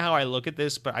kind of how I look at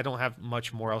this, but I don't have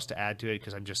much more else to add to it,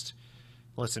 because I'm just,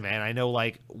 listen, man, I know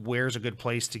like where's a good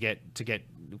place to get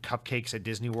cupcakes at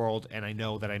Disney World, and I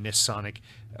know that I miss Sonic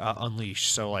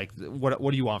Unleashed. So like, what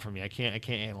do you want from me? I can't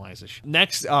analyze this.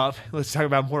 Next up, let's talk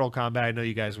about Mortal Kombat. I know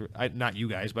you guys not you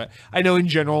guys, but I know in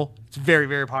general it's a very,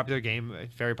 very popular game.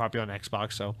 It's very popular on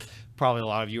Xbox, so probably a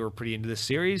lot of you are pretty into this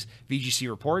series. VGC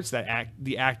reports that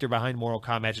the actor behind Mortal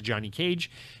Kombat, Johnny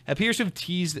Cage, appears to have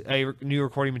teased a new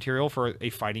recording material for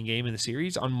a fighting game in the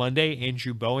series. On Monday,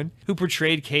 Andrew Bowen, who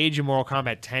portrayed Cage in Mortal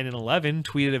Kombat 10 and 11,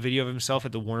 tweeted a video of himself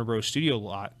at the Warner Bros. Studio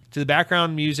lot. To the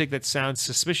background music that sounds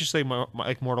suspiciously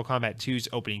like Mortal Kombat 2's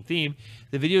opening theme,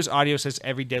 the video's audio says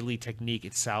every deadly technique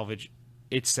it's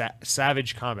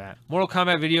savage combat. Mortal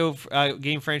Kombat video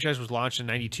game franchise was launched in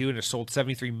 92 and has sold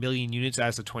 73 million units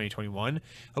as of 2021,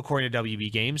 according to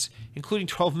WB Games, including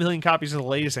 12 million copies in the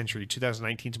latest entry,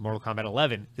 2019's Mortal Kombat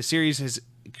 11. The series is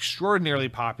extraordinarily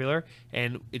popular,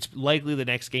 and it's likely the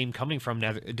next game coming from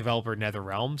developer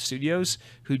NetherRealm Studios,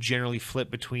 who generally flip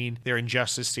between their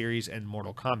Injustice series and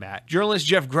Mortal Kombat. Journalist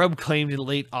Jeff Grubb claimed in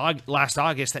last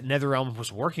August that NetherRealm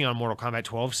was working on Mortal Kombat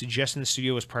 12, suggesting the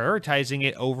studio was prioritizing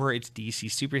it over its DC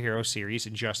superhero series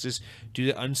Injustice due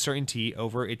to uncertainty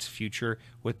over its future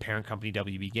with parent company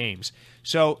WB Games.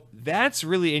 So that's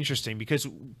really interesting, because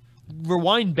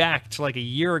rewind back to like a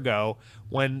year ago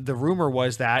when the rumor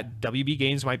was that WB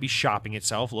Games might be shopping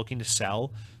itself, looking to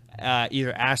sell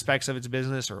either aspects of its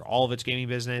business or all of its gaming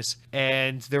business.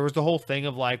 And there was the whole thing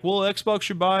of like, well, Xbox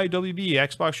should buy WB,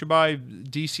 Xbox should buy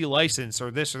DC license or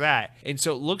this or that. And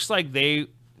so it looks like they,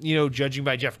 judging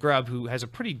by Jeff Grubb, who has a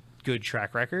pretty good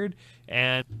track record,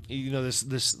 and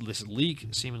this leak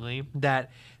seemingly,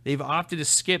 that they've opted to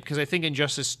skip, because I think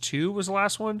Injustice 2 was the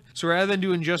last one. So rather than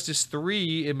do Injustice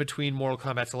 3 in between Mortal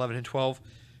Kombat 11 and 12,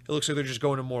 it looks like they're just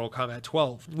going to Mortal Kombat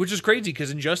 12, which is crazy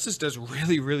because Injustice does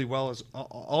really, really well as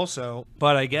also.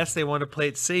 But I guess they want to play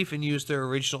it safe and use their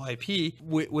original IP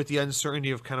with the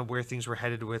uncertainty of kind of where things were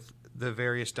headed with the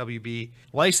various WB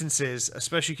licenses,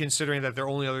 especially considering that their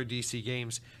only other DC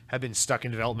games have been stuck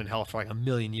in development hell for like a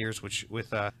million years, which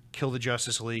with Kill the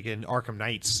Justice League and Arkham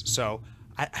Knights. So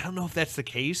I don't know if that's the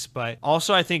case, but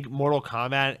also I think Mortal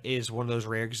Kombat is one of those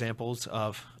rare examples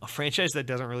of a franchise that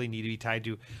doesn't really need to be tied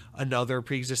to another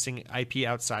pre-existing IP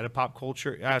outside of pop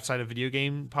culture, outside of video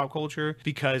game pop culture,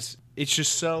 because it's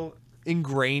just so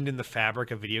ingrained in the fabric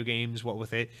of video games, what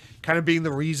with it kind of being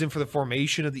the reason for the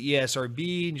formation of the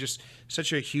ESRB, and just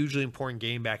such a hugely important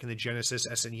game back in the Genesis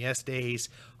SNES days,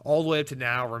 all the way up to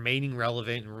now, remaining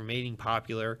relevant and remaining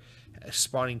popular,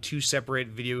 spawning two separate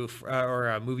video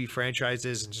or movie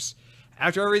franchises. And just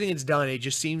after everything it's done, it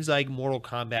just seems like Mortal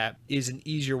Kombat is an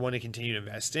easier one to continue to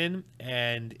invest in,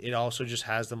 and it also just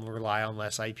has them rely on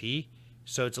less IP,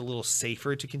 so it's a little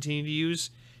safer to continue to use.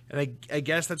 And I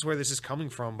guess that's where this is coming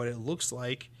from, but it looks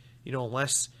like,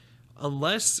 unless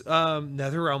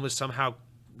NetherRealm is somehow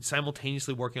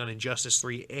simultaneously working on Injustice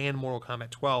 3 and Mortal Kombat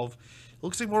 12, it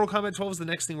looks like Mortal Kombat 12 is the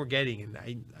next thing we're getting,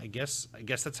 and I guess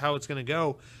that's how it's going to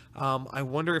go. I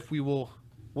wonder if we will,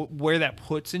 where that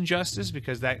puts Injustice,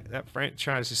 because that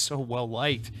franchise is so well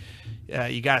liked.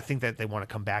 You got to think that they want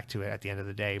to come back to it at the end of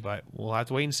the day, but we'll have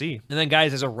to wait and see. And then,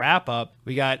 guys, as a wrap up,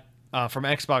 we got from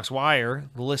Xbox Wire,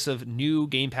 the list of new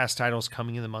Game Pass titles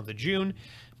coming in the month of June.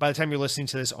 By the time you're listening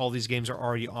to this, all these games are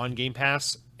already on Game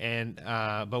Pass, and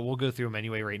but we'll go through them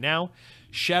anyway right now.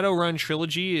 Shadowrun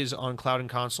Trilogy is on cloud and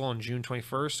console on June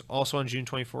 21st. Also on June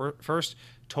 21st,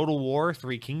 Total War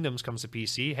 3 Kingdoms comes to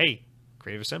PC. Hey,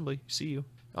 Creative Assembly, see you.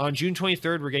 On June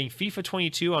 23rd, we're getting FIFA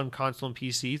 22 on console and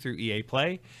PC through EA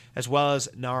Play, as well as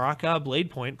Naraka Blade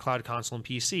Point cloud, console, and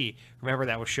PC. Remember,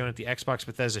 that was shown at the Xbox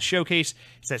Bethesda Showcase.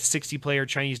 It's that 60-player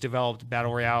Chinese-developed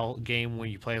battle royale game where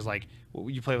you play as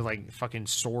with fucking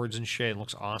swords and shit. It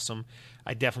looks awesome.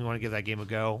 I definitely want to give that game a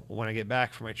go when I get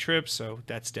back from my trip, so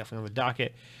that's definitely on the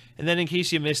docket. And then, in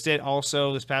case you missed it,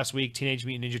 also this past week, Teenage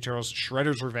Mutant Ninja Turtles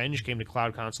Shredder's Revenge came to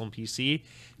cloud, console, and PC.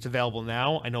 It's available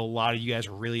now. I know a lot of you guys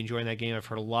are really enjoying that game. I've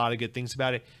heard a lot of good things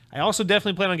about it. I also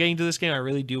definitely plan on getting to this game. I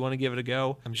really do want to give it a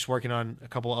go. I'm just working on a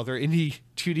couple other indie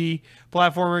 2D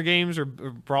platformer games or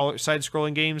brawler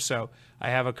side-scrolling games, so I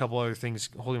have a couple other things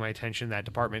holding my attention in that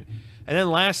department. And then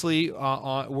lastly,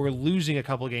 we're losing a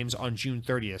couple of games on June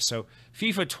 30th. So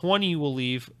FIFA 20 will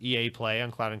leave EA Play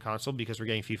on cloud and console because we're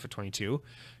getting FIFA 22.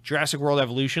 Jurassic World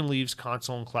Evolution leaves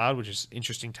console and cloud, which is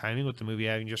interesting timing with the movie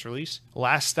having just released.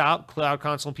 Last Stop, cloud,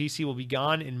 console, and PC will be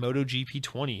gone, and MotoGP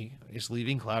 20 is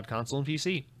leaving cloud, console, and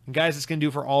PC. And guys, that's going to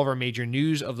do for all of our major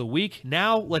news of the week.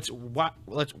 Now let's wop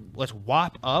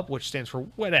up, which stands for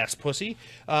wet ass pussy,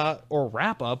 or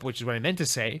wrap up, which is what I meant to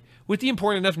say, with the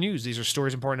important enough news. These are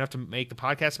stories important enough to make the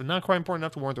podcast, but not quite important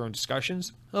enough to warrant their own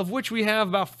discussions, of which we have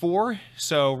about 4.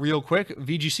 So real quick,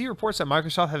 VGC reports that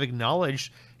Microsoft have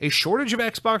acknowledged a shortage of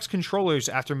Xbox controllers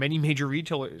after many major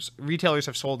retailers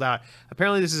have sold out.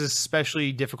 Apparently, this is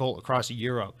especially difficult across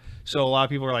Europe. So a lot of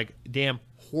people are like, damn,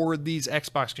 hoard these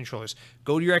Xbox controllers.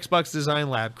 Go to your Xbox Design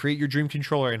Lab, create your dream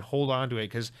controller, and hold on to it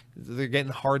because they're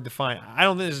getting hard to find. I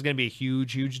don't think this is going to be a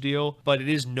huge deal, but it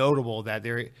is notable that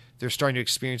they're starting to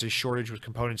experience a shortage with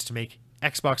components to make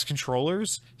Xbox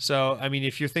controllers. So, I mean,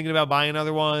 if you're thinking about buying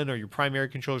another one or your primary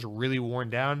controllers are really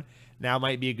worn down, now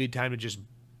might be a good time to just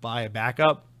buy a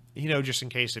backup, just in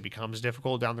case it becomes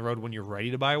difficult down the road when you're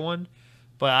ready to buy one.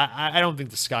 But I don't think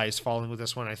the sky is falling with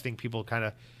this one. I think people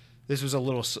this was a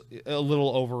little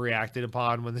overreacted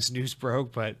upon when this news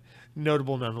broke, but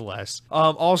notable nonetheless.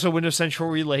 Also, Windows Central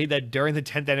relayed that during the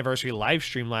 10th anniversary live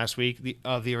stream last week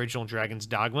of the original Dragon's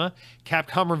Dogma,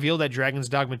 Capcom revealed that Dragon's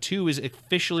Dogma 2 is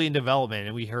officially in development,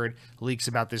 and we heard leaks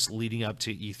about this leading up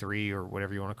to E3 or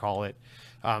whatever you want to call it.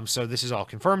 So this is all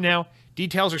confirmed now.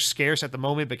 Details are scarce at the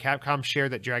moment, but Capcom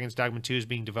shared that Dragon's Dogma 2 is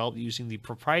being developed using the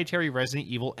proprietary Resident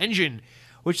Evil engine,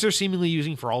 which they're seemingly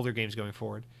using for all their games going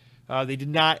forward. They did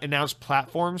not announce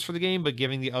platforms for the game, but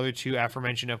given the other 2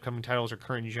 aforementioned upcoming titles are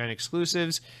current gen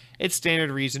exclusives, it's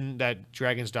standard reason that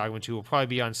Dragon's Dogma 2 will probably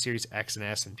be on Series X and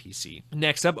S and PC.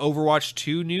 Next up, Overwatch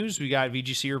 2 news. We got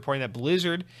VGC reporting that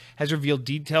Blizzard has revealed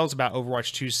details about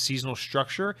Overwatch 2's seasonal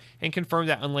structure and confirmed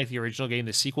that unlike the original game,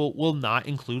 the sequel will not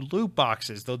include loot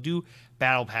boxes. They'll do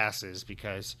battle passes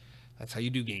because that's how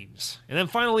you do games. And then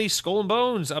finally, Skull and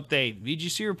Bones update.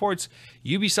 VGC reports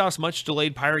Ubisoft's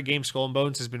much-delayed pirate game Skull and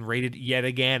Bones has been rated yet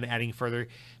again, adding further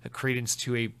credence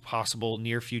to a possible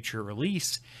near-future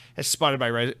release. As spotted by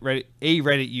a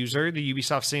Reddit user, the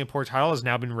Ubisoft Singapore title has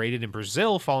now been rated in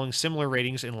Brazil, following similar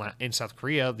ratings in South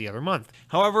Korea the other month.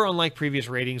 However, unlike previous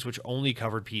ratings, which only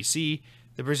covered PC,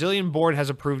 the Brazilian board has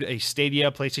approved a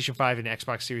Stadia, PlayStation 5, and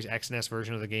Xbox Series X and S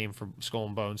version of the game for Skull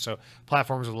and Bones, so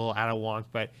platforms are a little out of wonk,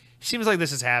 but seems like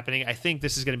this is happening. I think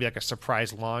this is going to be like a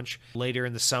surprise launch later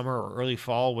in the summer or early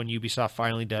fall when Ubisoft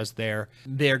finally does their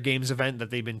games event that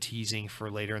they've been teasing for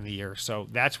later in the year. So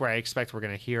that's where I expect we're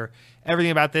going to hear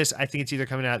everything about this. I think it's either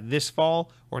coming out this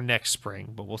fall or next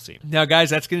spring, but we'll see. Now, guys,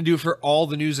 that's going to do it for all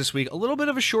the news this week. A little bit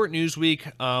of a short news week.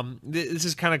 This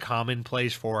is kind of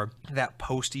commonplace for that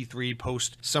post E3,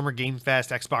 post Summer Game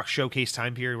Fest, Xbox Showcase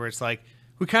time period where it's like,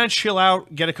 we kind of chill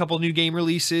out, get a couple new game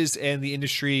releases, and the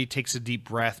industry takes a deep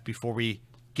breath before we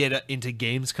get into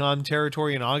Gamescom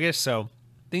territory in August. So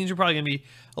things are probably going to be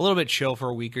a little bit chill for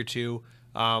a week or two.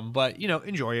 But,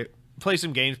 enjoy it. Play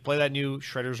some games. Play that new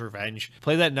Shredder's Revenge.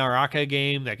 Play that Naraka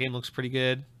game. That game looks pretty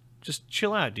good. Just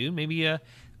chill out, dude.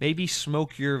 Maybe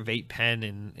smoke your vape pen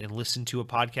and listen to a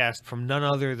podcast from none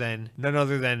other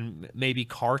than maybe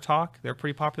Car Talk. They're a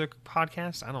pretty popular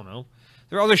podcast. I don't know.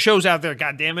 There are other shows out there.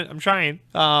 God damn it. I'm trying.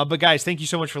 But guys, thank you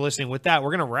so much for listening. With that, we're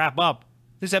going to wrap up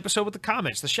this episode with the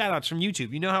comments, the shout outs from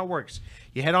YouTube. You know how it works.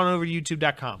 You head on over to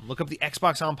youtube.com, look up the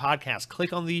Xbox On podcast,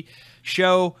 click on the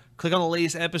show, click on the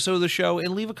latest episode of the show, and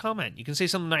leave a comment. You can say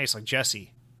something nice like,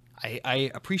 Jesse, I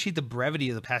appreciate the brevity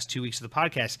of the past 2 weeks of the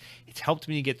podcast. It's helped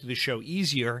me to get through the show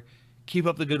easier. Keep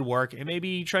up the good work, and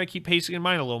maybe try to keep pacing in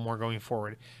mind a little more going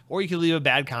forward. Or you can leave a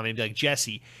bad comment and be like,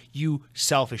 Jesse, you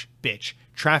selfish bitch.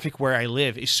 Traffic where I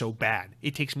live is so bad.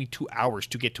 It takes me 2 hours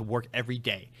to get to work every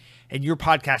day. And your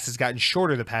podcast has gotten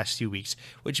shorter the past 2 weeks,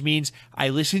 which means I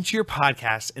listen to your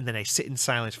podcast and then I sit in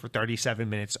silence for 37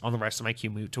 minutes on the rest of my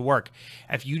commute to work.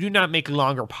 If you do not make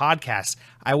longer podcasts,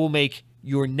 I will make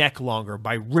your neck longer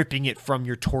by ripping it from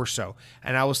your torso.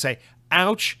 And I will say,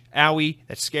 ouch, owie,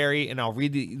 that's scary, and I'll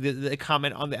read the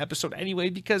comment on the episode anyway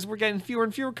because we're getting fewer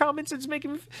and fewer comments. It's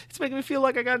making me feel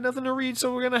like I got nothing to read,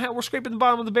 so we're scraping the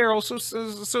bottom of the barrel. So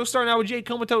starting out with Jay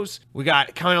Comatose. We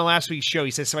got comment on last week's show.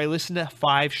 He says, so I listened to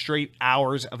 5 straight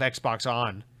hours of Xbox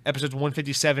On. Episodes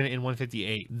 157 and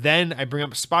 158. Then I bring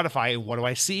up Spotify, and what do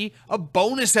I see? A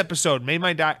bonus episode. Made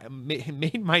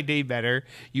my day better.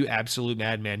 You absolute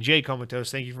madman. Jay Comatose,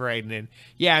 thank you for writing in.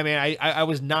 Yeah, man, I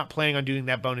was not planning on doing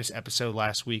that bonus episode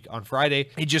last week on Friday.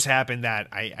 It just happened that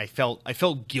I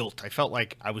felt guilt. I felt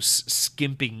like I was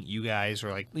skimping you guys, or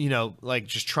like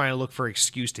just trying to look for an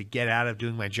excuse to get out of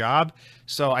doing my job.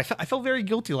 So I felt very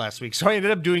guilty last week. So I ended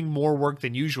up doing more work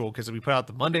than usual because we put out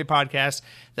the Monday podcast,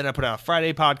 then I put out a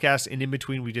Friday podcast, and in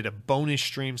between we did a bonus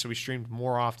stream. So we streamed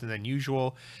more often than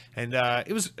usual. And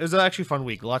it was actually a fun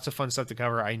week. Lots of fun stuff to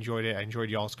cover. I enjoyed it. I enjoyed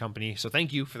y'all's company. So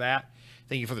thank you for that.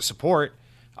 Thank you for the support.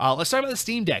 Let's talk about the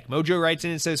Steam Deck. Mojo writes in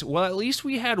and says, well, at least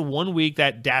we had 1 week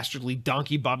that dastardly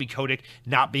donkey Bobby Kotick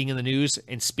not being in the news.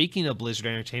 And speaking of Blizzard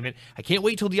Entertainment, I can't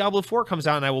wait till Diablo 4 comes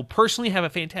out, and I will personally have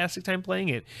a fantastic time playing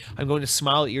it. I'm going to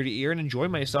smile ear to ear and enjoy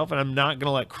myself, and I'm not going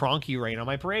to let Cronky rain on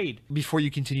my parade. Before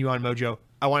you continue on, Mojo,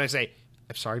 I want to say,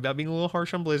 I'm sorry about being a little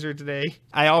harsh on Blizzard today.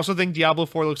 I also think Diablo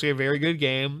 4 looks like a very good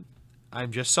game.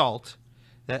 I'm just salt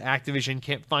that Activision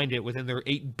can't find it within their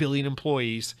 8 billion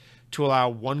employees to allow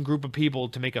one group of people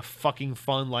to make a fucking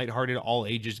fun, lighthearted,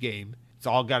 all-ages game. It's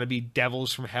all got to be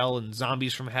devils from hell and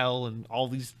zombies from hell and all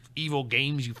these evil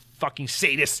games, you fucking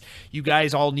sadists. You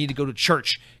guys all need to go to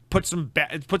church. Put some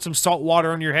salt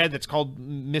water on your head that's called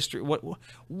Mr.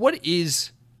 What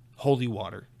is holy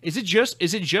water? Is it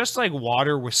just like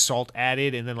water with salt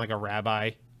added and then like a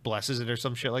rabbi blesses it or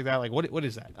some shit like that? Like what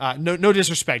is that? No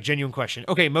disrespect, genuine question.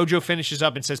 Okay, Mojo finishes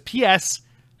up and says, P.S.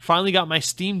 Finally got my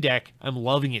Steam Deck. I'm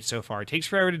loving it so far. It takes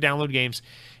forever to download games,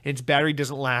 and its battery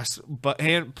doesn't last.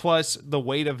 And plus, the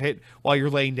weight of it while you're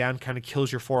laying down kind of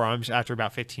kills your forearms after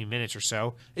about 15 minutes or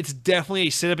so. It's definitely a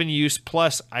sit-up in use.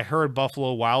 Plus, I heard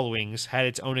Buffalo Wild Wings had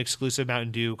its own exclusive Mountain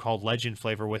Dew called Legend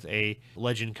flavor with a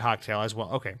Legend cocktail as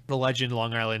well. Okay, the Legend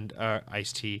Long Island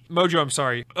iced tea. Mojo, I'm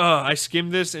sorry. I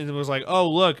skimmed this and it was like, oh,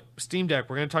 look, Steam Deck.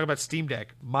 We're going to talk about Steam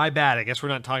Deck. My bad. I guess we're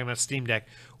not talking about Steam Deck.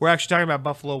 We're actually talking about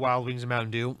Buffalo Wild Wings and Mountain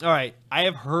Dew. All right, I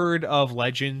have heard of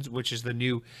Legends, which is the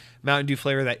new Mountain Dew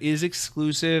flavor that is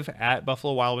exclusive at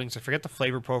Buffalo Wild Wings. I forget the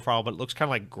flavor profile, but it looks kind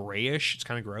of like grayish. It's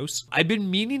kind of gross. I've been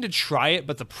meaning to try it,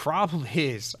 but the problem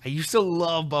is I used to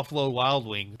love Buffalo Wild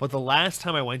Wings, but the last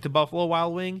time I went to Buffalo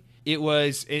Wild Wing, it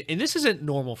was, and this isn't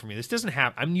normal for me. This doesn't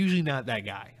happen. I'm usually not that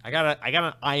guy. I got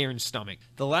an iron stomach.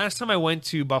 The last time I went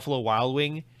to Buffalo Wild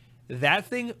Wing, that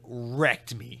thing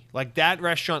wrecked me. Like that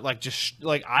restaurant,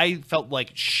 I felt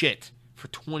like shit for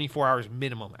 24 hours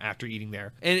minimum after eating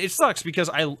there. And it sucks because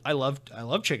I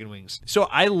love chicken wings. So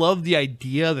I love the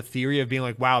idea, the theory of being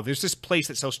like, wow, there's this place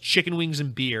that sells chicken wings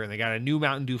and beer, and they got a new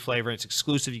Mountain Dew flavor, and it's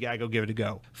exclusive. You gotta go give it a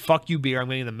go. Fuck you, beer. I'm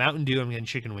getting the Mountain Dew. I'm getting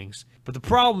chicken wings. But the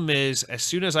problem is, as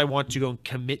soon as I want to go and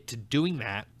commit to doing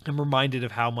that, I'm reminded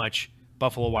of how much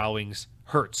Buffalo Wild Wings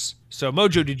hurts. So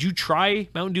Mojo, did you try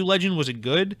Mountain Dew Legend? Was it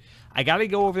good? I got to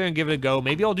go over there and give it a go.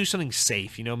 Maybe I'll do something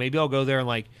safe. Maybe I'll go there and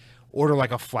like order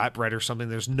like a flatbread or something.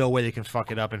 There's no way they can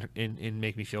fuck it up and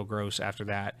make me feel gross after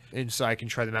that. And so I can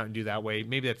try the Mountain Dew that way.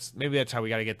 Maybe that's how we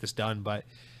got to get this done. But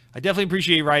I definitely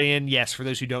appreciate you writing in. Yes, for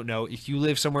those who don't know, if you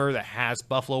live somewhere that has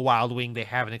Buffalo Wild Wing, they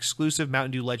have an exclusive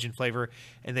Mountain Dew Legend flavor,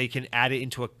 and they can add it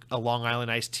into a Long Island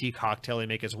iced tea cocktail they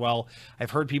make as well.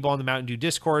 I've heard people on the Mountain Dew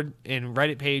Discord and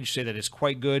Reddit page say that it's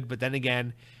quite good, but then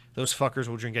again, those fuckers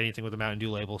will drink anything with a Mountain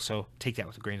Dew label, so take that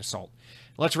with a grain of salt.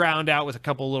 Let's round out with a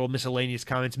couple little miscellaneous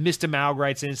comments. Mr. Maug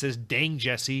writes in and says, "Dang,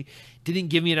 Jesse, didn't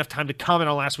give me enough time to comment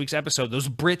on last week's episode. Those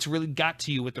Brits really got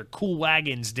to you with their cool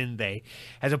wagons, didn't they?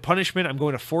 As a punishment, I'm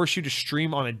going to force you to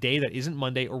stream on a day that isn't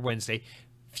Monday or Wednesday."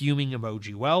 Fuming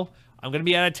emoji. Well, I'm going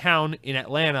to be out of town in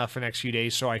Atlanta for the next few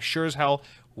days, so I sure as hell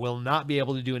will not be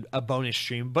able to do a bonus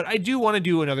stream, but I do want to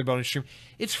do another bonus stream.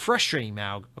 It's frustrating,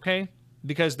 Maug, okay?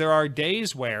 Because there are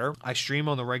days where I stream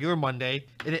on the regular Monday,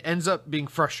 and it ends up being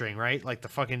frustrating, right? Like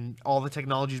all the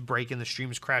technology's breaking, the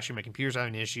stream's crashing, my computer's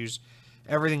having issues,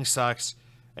 everything sucks.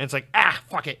 And it's like,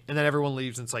 fuck it. And then everyone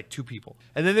leaves, and it's like 2 people.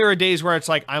 And then there are days where it's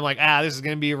like, I'm like, this is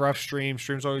going to be a rough stream.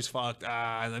 Stream's always fucked.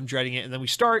 And I'm dreading it. And then we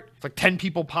start. It's like 10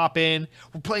 people pop in.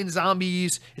 We're playing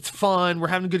zombies. It's fun. We're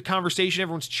having a good conversation.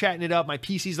 Everyone's chatting it up. My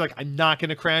PC's like, I'm not going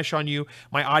to crash on you.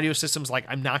 My audio system's like,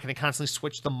 I'm not going to constantly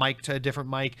switch the mic to a different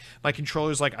mic. My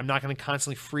controller's like, I'm not going to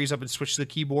constantly freeze up and switch to the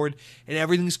keyboard. And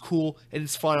everything's cool. And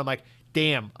it's fun. I'm like,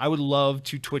 damn, I would love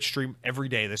to Twitch stream every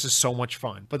day. This is so much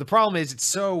fun. But the problem is it's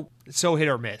so hit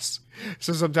or miss.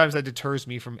 So sometimes that deters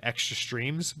me from extra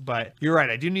streams. But you're right,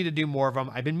 I do need to do more of them.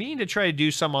 I've been meaning to try to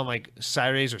do some on like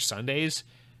Saturdays or Sundays.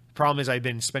 The problem is I've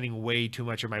been spending way too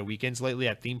much of my weekends lately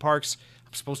at theme parks.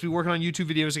 I'm supposed to be working on YouTube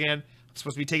videos again. I'm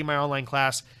supposed to be taking my online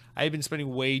class. I've been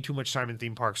spending way too much time in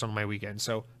theme parks on my weekends.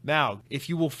 So, Maug, if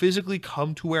you will physically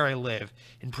come to where I live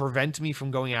and prevent me from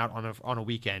going out on a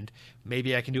weekend,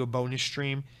 maybe I can do a bonus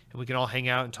stream and we can all hang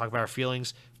out and talk about our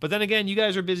feelings. But then again, you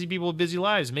guys are busy people with busy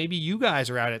lives. Maybe you guys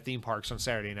are out at theme parks on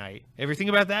Saturday night. Ever think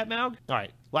about that, Maug? All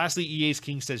right. Lastly, EA's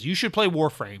King says, you should play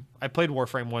Warframe. I played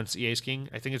Warframe once, EA's King.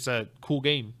 I think it's a cool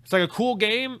game. It's like a cool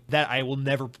game that I will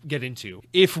never get into.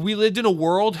 If we lived in a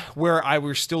world where I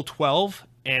was still 12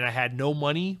 and I had no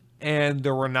money and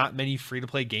there were not many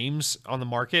free-to-play games on the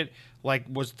market, like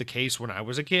was the case when I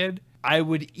was a kid, I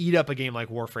would eat up a game like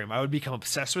Warframe. I would become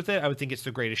obsessed with it. I would think it's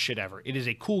the greatest shit ever. It is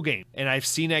a cool game, and I've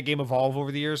seen that game evolve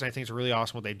over the years, and I think it's really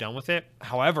awesome what they've done with it.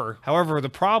 However, the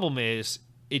problem is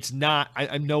it's not.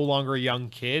 I'm no longer a young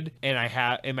kid,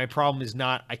 and my problem is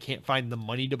not I can't find the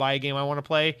money to buy a game I want to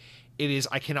play. It is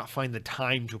I cannot find the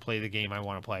time to play the game I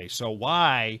want to play. So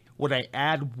why would I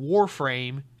add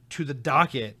Warframe to the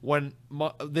docket when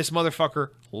this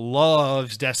motherfucker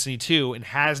loves Destiny 2 and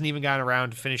hasn't even gotten around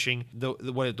to finishing the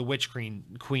Witch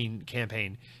Queen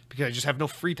campaign because I just have no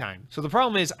free time. So the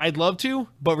problem is I'd love to,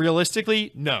 but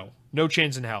realistically, no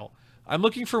chance in hell. I'm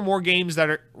looking for more games that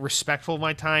are respectful of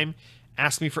my time,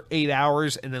 ask me for 8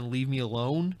 hours and then leave me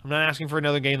alone. I'm not asking for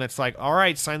another game that's like, all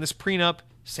right, sign this prenup,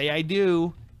 say I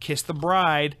do, kiss the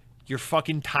bride, you're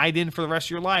fucking tied in for the rest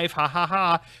of your life. Ha ha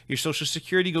ha. Your social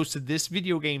security goes to this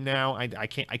video game now. I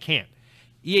can't.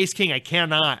 EA's King, I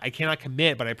cannot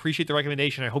commit, but I appreciate the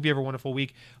recommendation. I hope you have a wonderful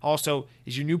week. Also,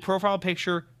 is your new profile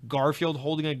picture Garfield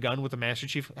holding a gun with a Master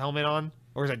Chief helmet on?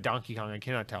 Or is that Donkey Kong? I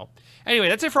cannot tell. Anyway,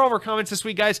 that's it for all of our comments this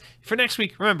week, guys. For next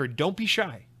week, remember, don't be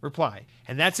shy. Reply.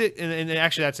 And that's it. And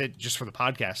actually, that's it just for the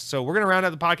podcast. So we're going to round out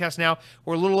the podcast now.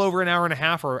 We're a little over an hour and a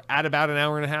half, or at about an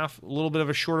hour and a half. A little bit of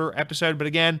a shorter episode. But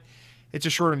again, it's a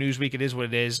shorter news week. It is what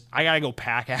it is. I got to go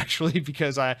pack, actually,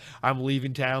 because I'm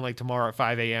leaving town like tomorrow at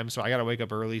 5 a.m., so I got to wake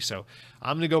up early. So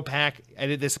I'm going to go pack,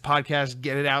 edit this podcast,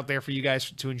 get it out there for you guys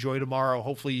to enjoy tomorrow.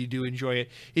 Hopefully you do enjoy it.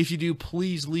 If you do,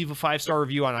 please leave a 5-star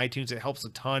review on iTunes. It helps a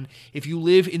ton. If you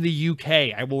live in the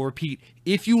UK, I will repeat,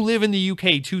 if you live in the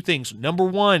UK, 2 things. Number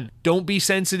 1, don't be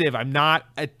sensitive. I'm not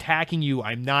attacking you.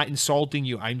 I'm not insulting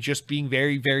you. I'm just being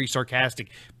very, very sarcastic.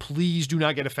 Please do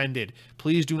not get offended.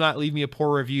 Please do not leave me a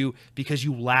poor review because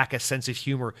you lack a sense of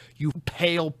humor. You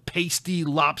pale, pasty,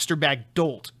 lobster-back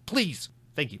dolt. Please.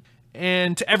 Thank you.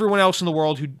 And to everyone else in the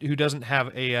world who doesn't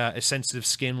have a sensitive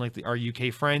skin like our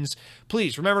UK friends,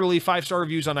 please remember to leave 5-star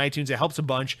reviews on iTunes. It helps a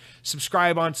bunch.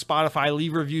 Subscribe on Spotify.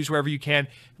 Leave reviews wherever you can.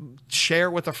 Share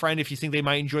it with a friend if you think they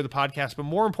might enjoy the podcast. But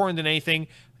more important than anything,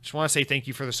 I just want to say thank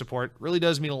you for the support. It really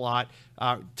does mean a lot.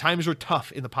 Times are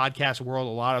tough in the podcast world.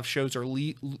 A lot of shows are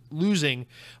losing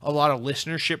a lot of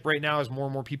listenership right now as more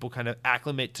and more people kind of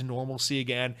acclimate to normalcy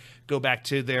again, go back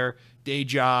to their day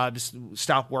jobs,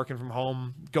 stop working from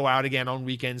home, go out again on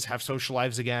weekends, have social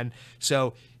lives again.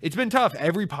 So it's been tough.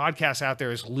 Every podcast out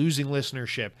there is losing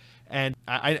listenership. And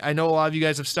I know a lot of you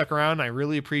guys have stuck around. I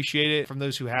really appreciate it from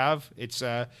those who have. It's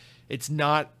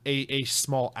not a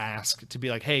small ask to be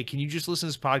like, hey, can you just listen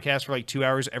to this podcast for like 2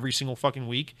 hours every single fucking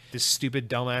week? This stupid,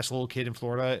 dumbass little kid in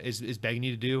Florida is begging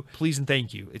you to do. Please and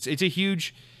thank you. It's a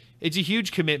huge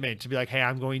commitment to be like, hey,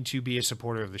 I'm going to be a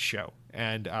supporter of the show.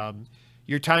 And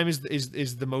your time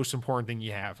is the most important thing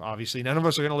you have. Obviously, none of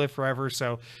us are going to live forever.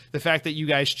 So the fact that you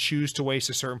guys choose to waste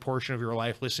a certain portion of your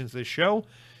life listening to this show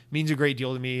means a great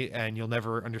deal to me, and you'll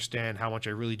never understand how much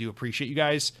I really do appreciate you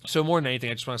guys. So more than anything,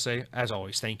 I just want to say, as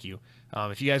always, thank you.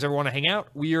 If you guys ever want to hang out,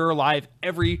 we are live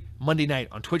every Monday night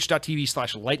on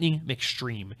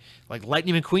twitch.tv/lightningmcstream. Like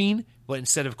Lightning McQueen, but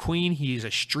instead of Queen, he is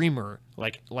a streamer,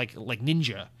 like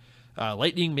Ninja.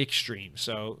 Lightning McStream.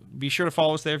 So be sure to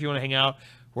follow us there if you want to hang out.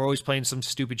 We're always playing some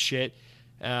stupid shit.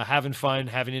 Having fun,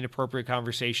 having inappropriate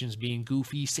conversations, being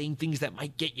goofy, saying things that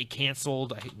might get you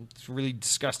canceled. I'm really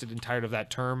disgusted and tired of that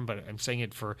term, but I'm saying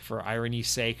it for irony's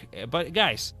sake. But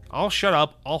guys, I'll shut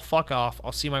up. I'll fuck off.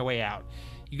 I'll see my way out.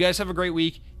 You guys have a great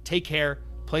week. Take care.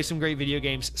 Play some great video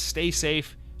games. Stay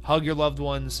safe. Hug your loved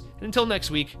ones. And until next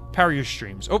week, power your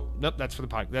streams. Oh, nope, that's for the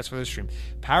podcast. That's for the stream.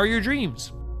 Power your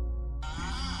dreams.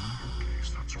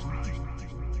 That's right.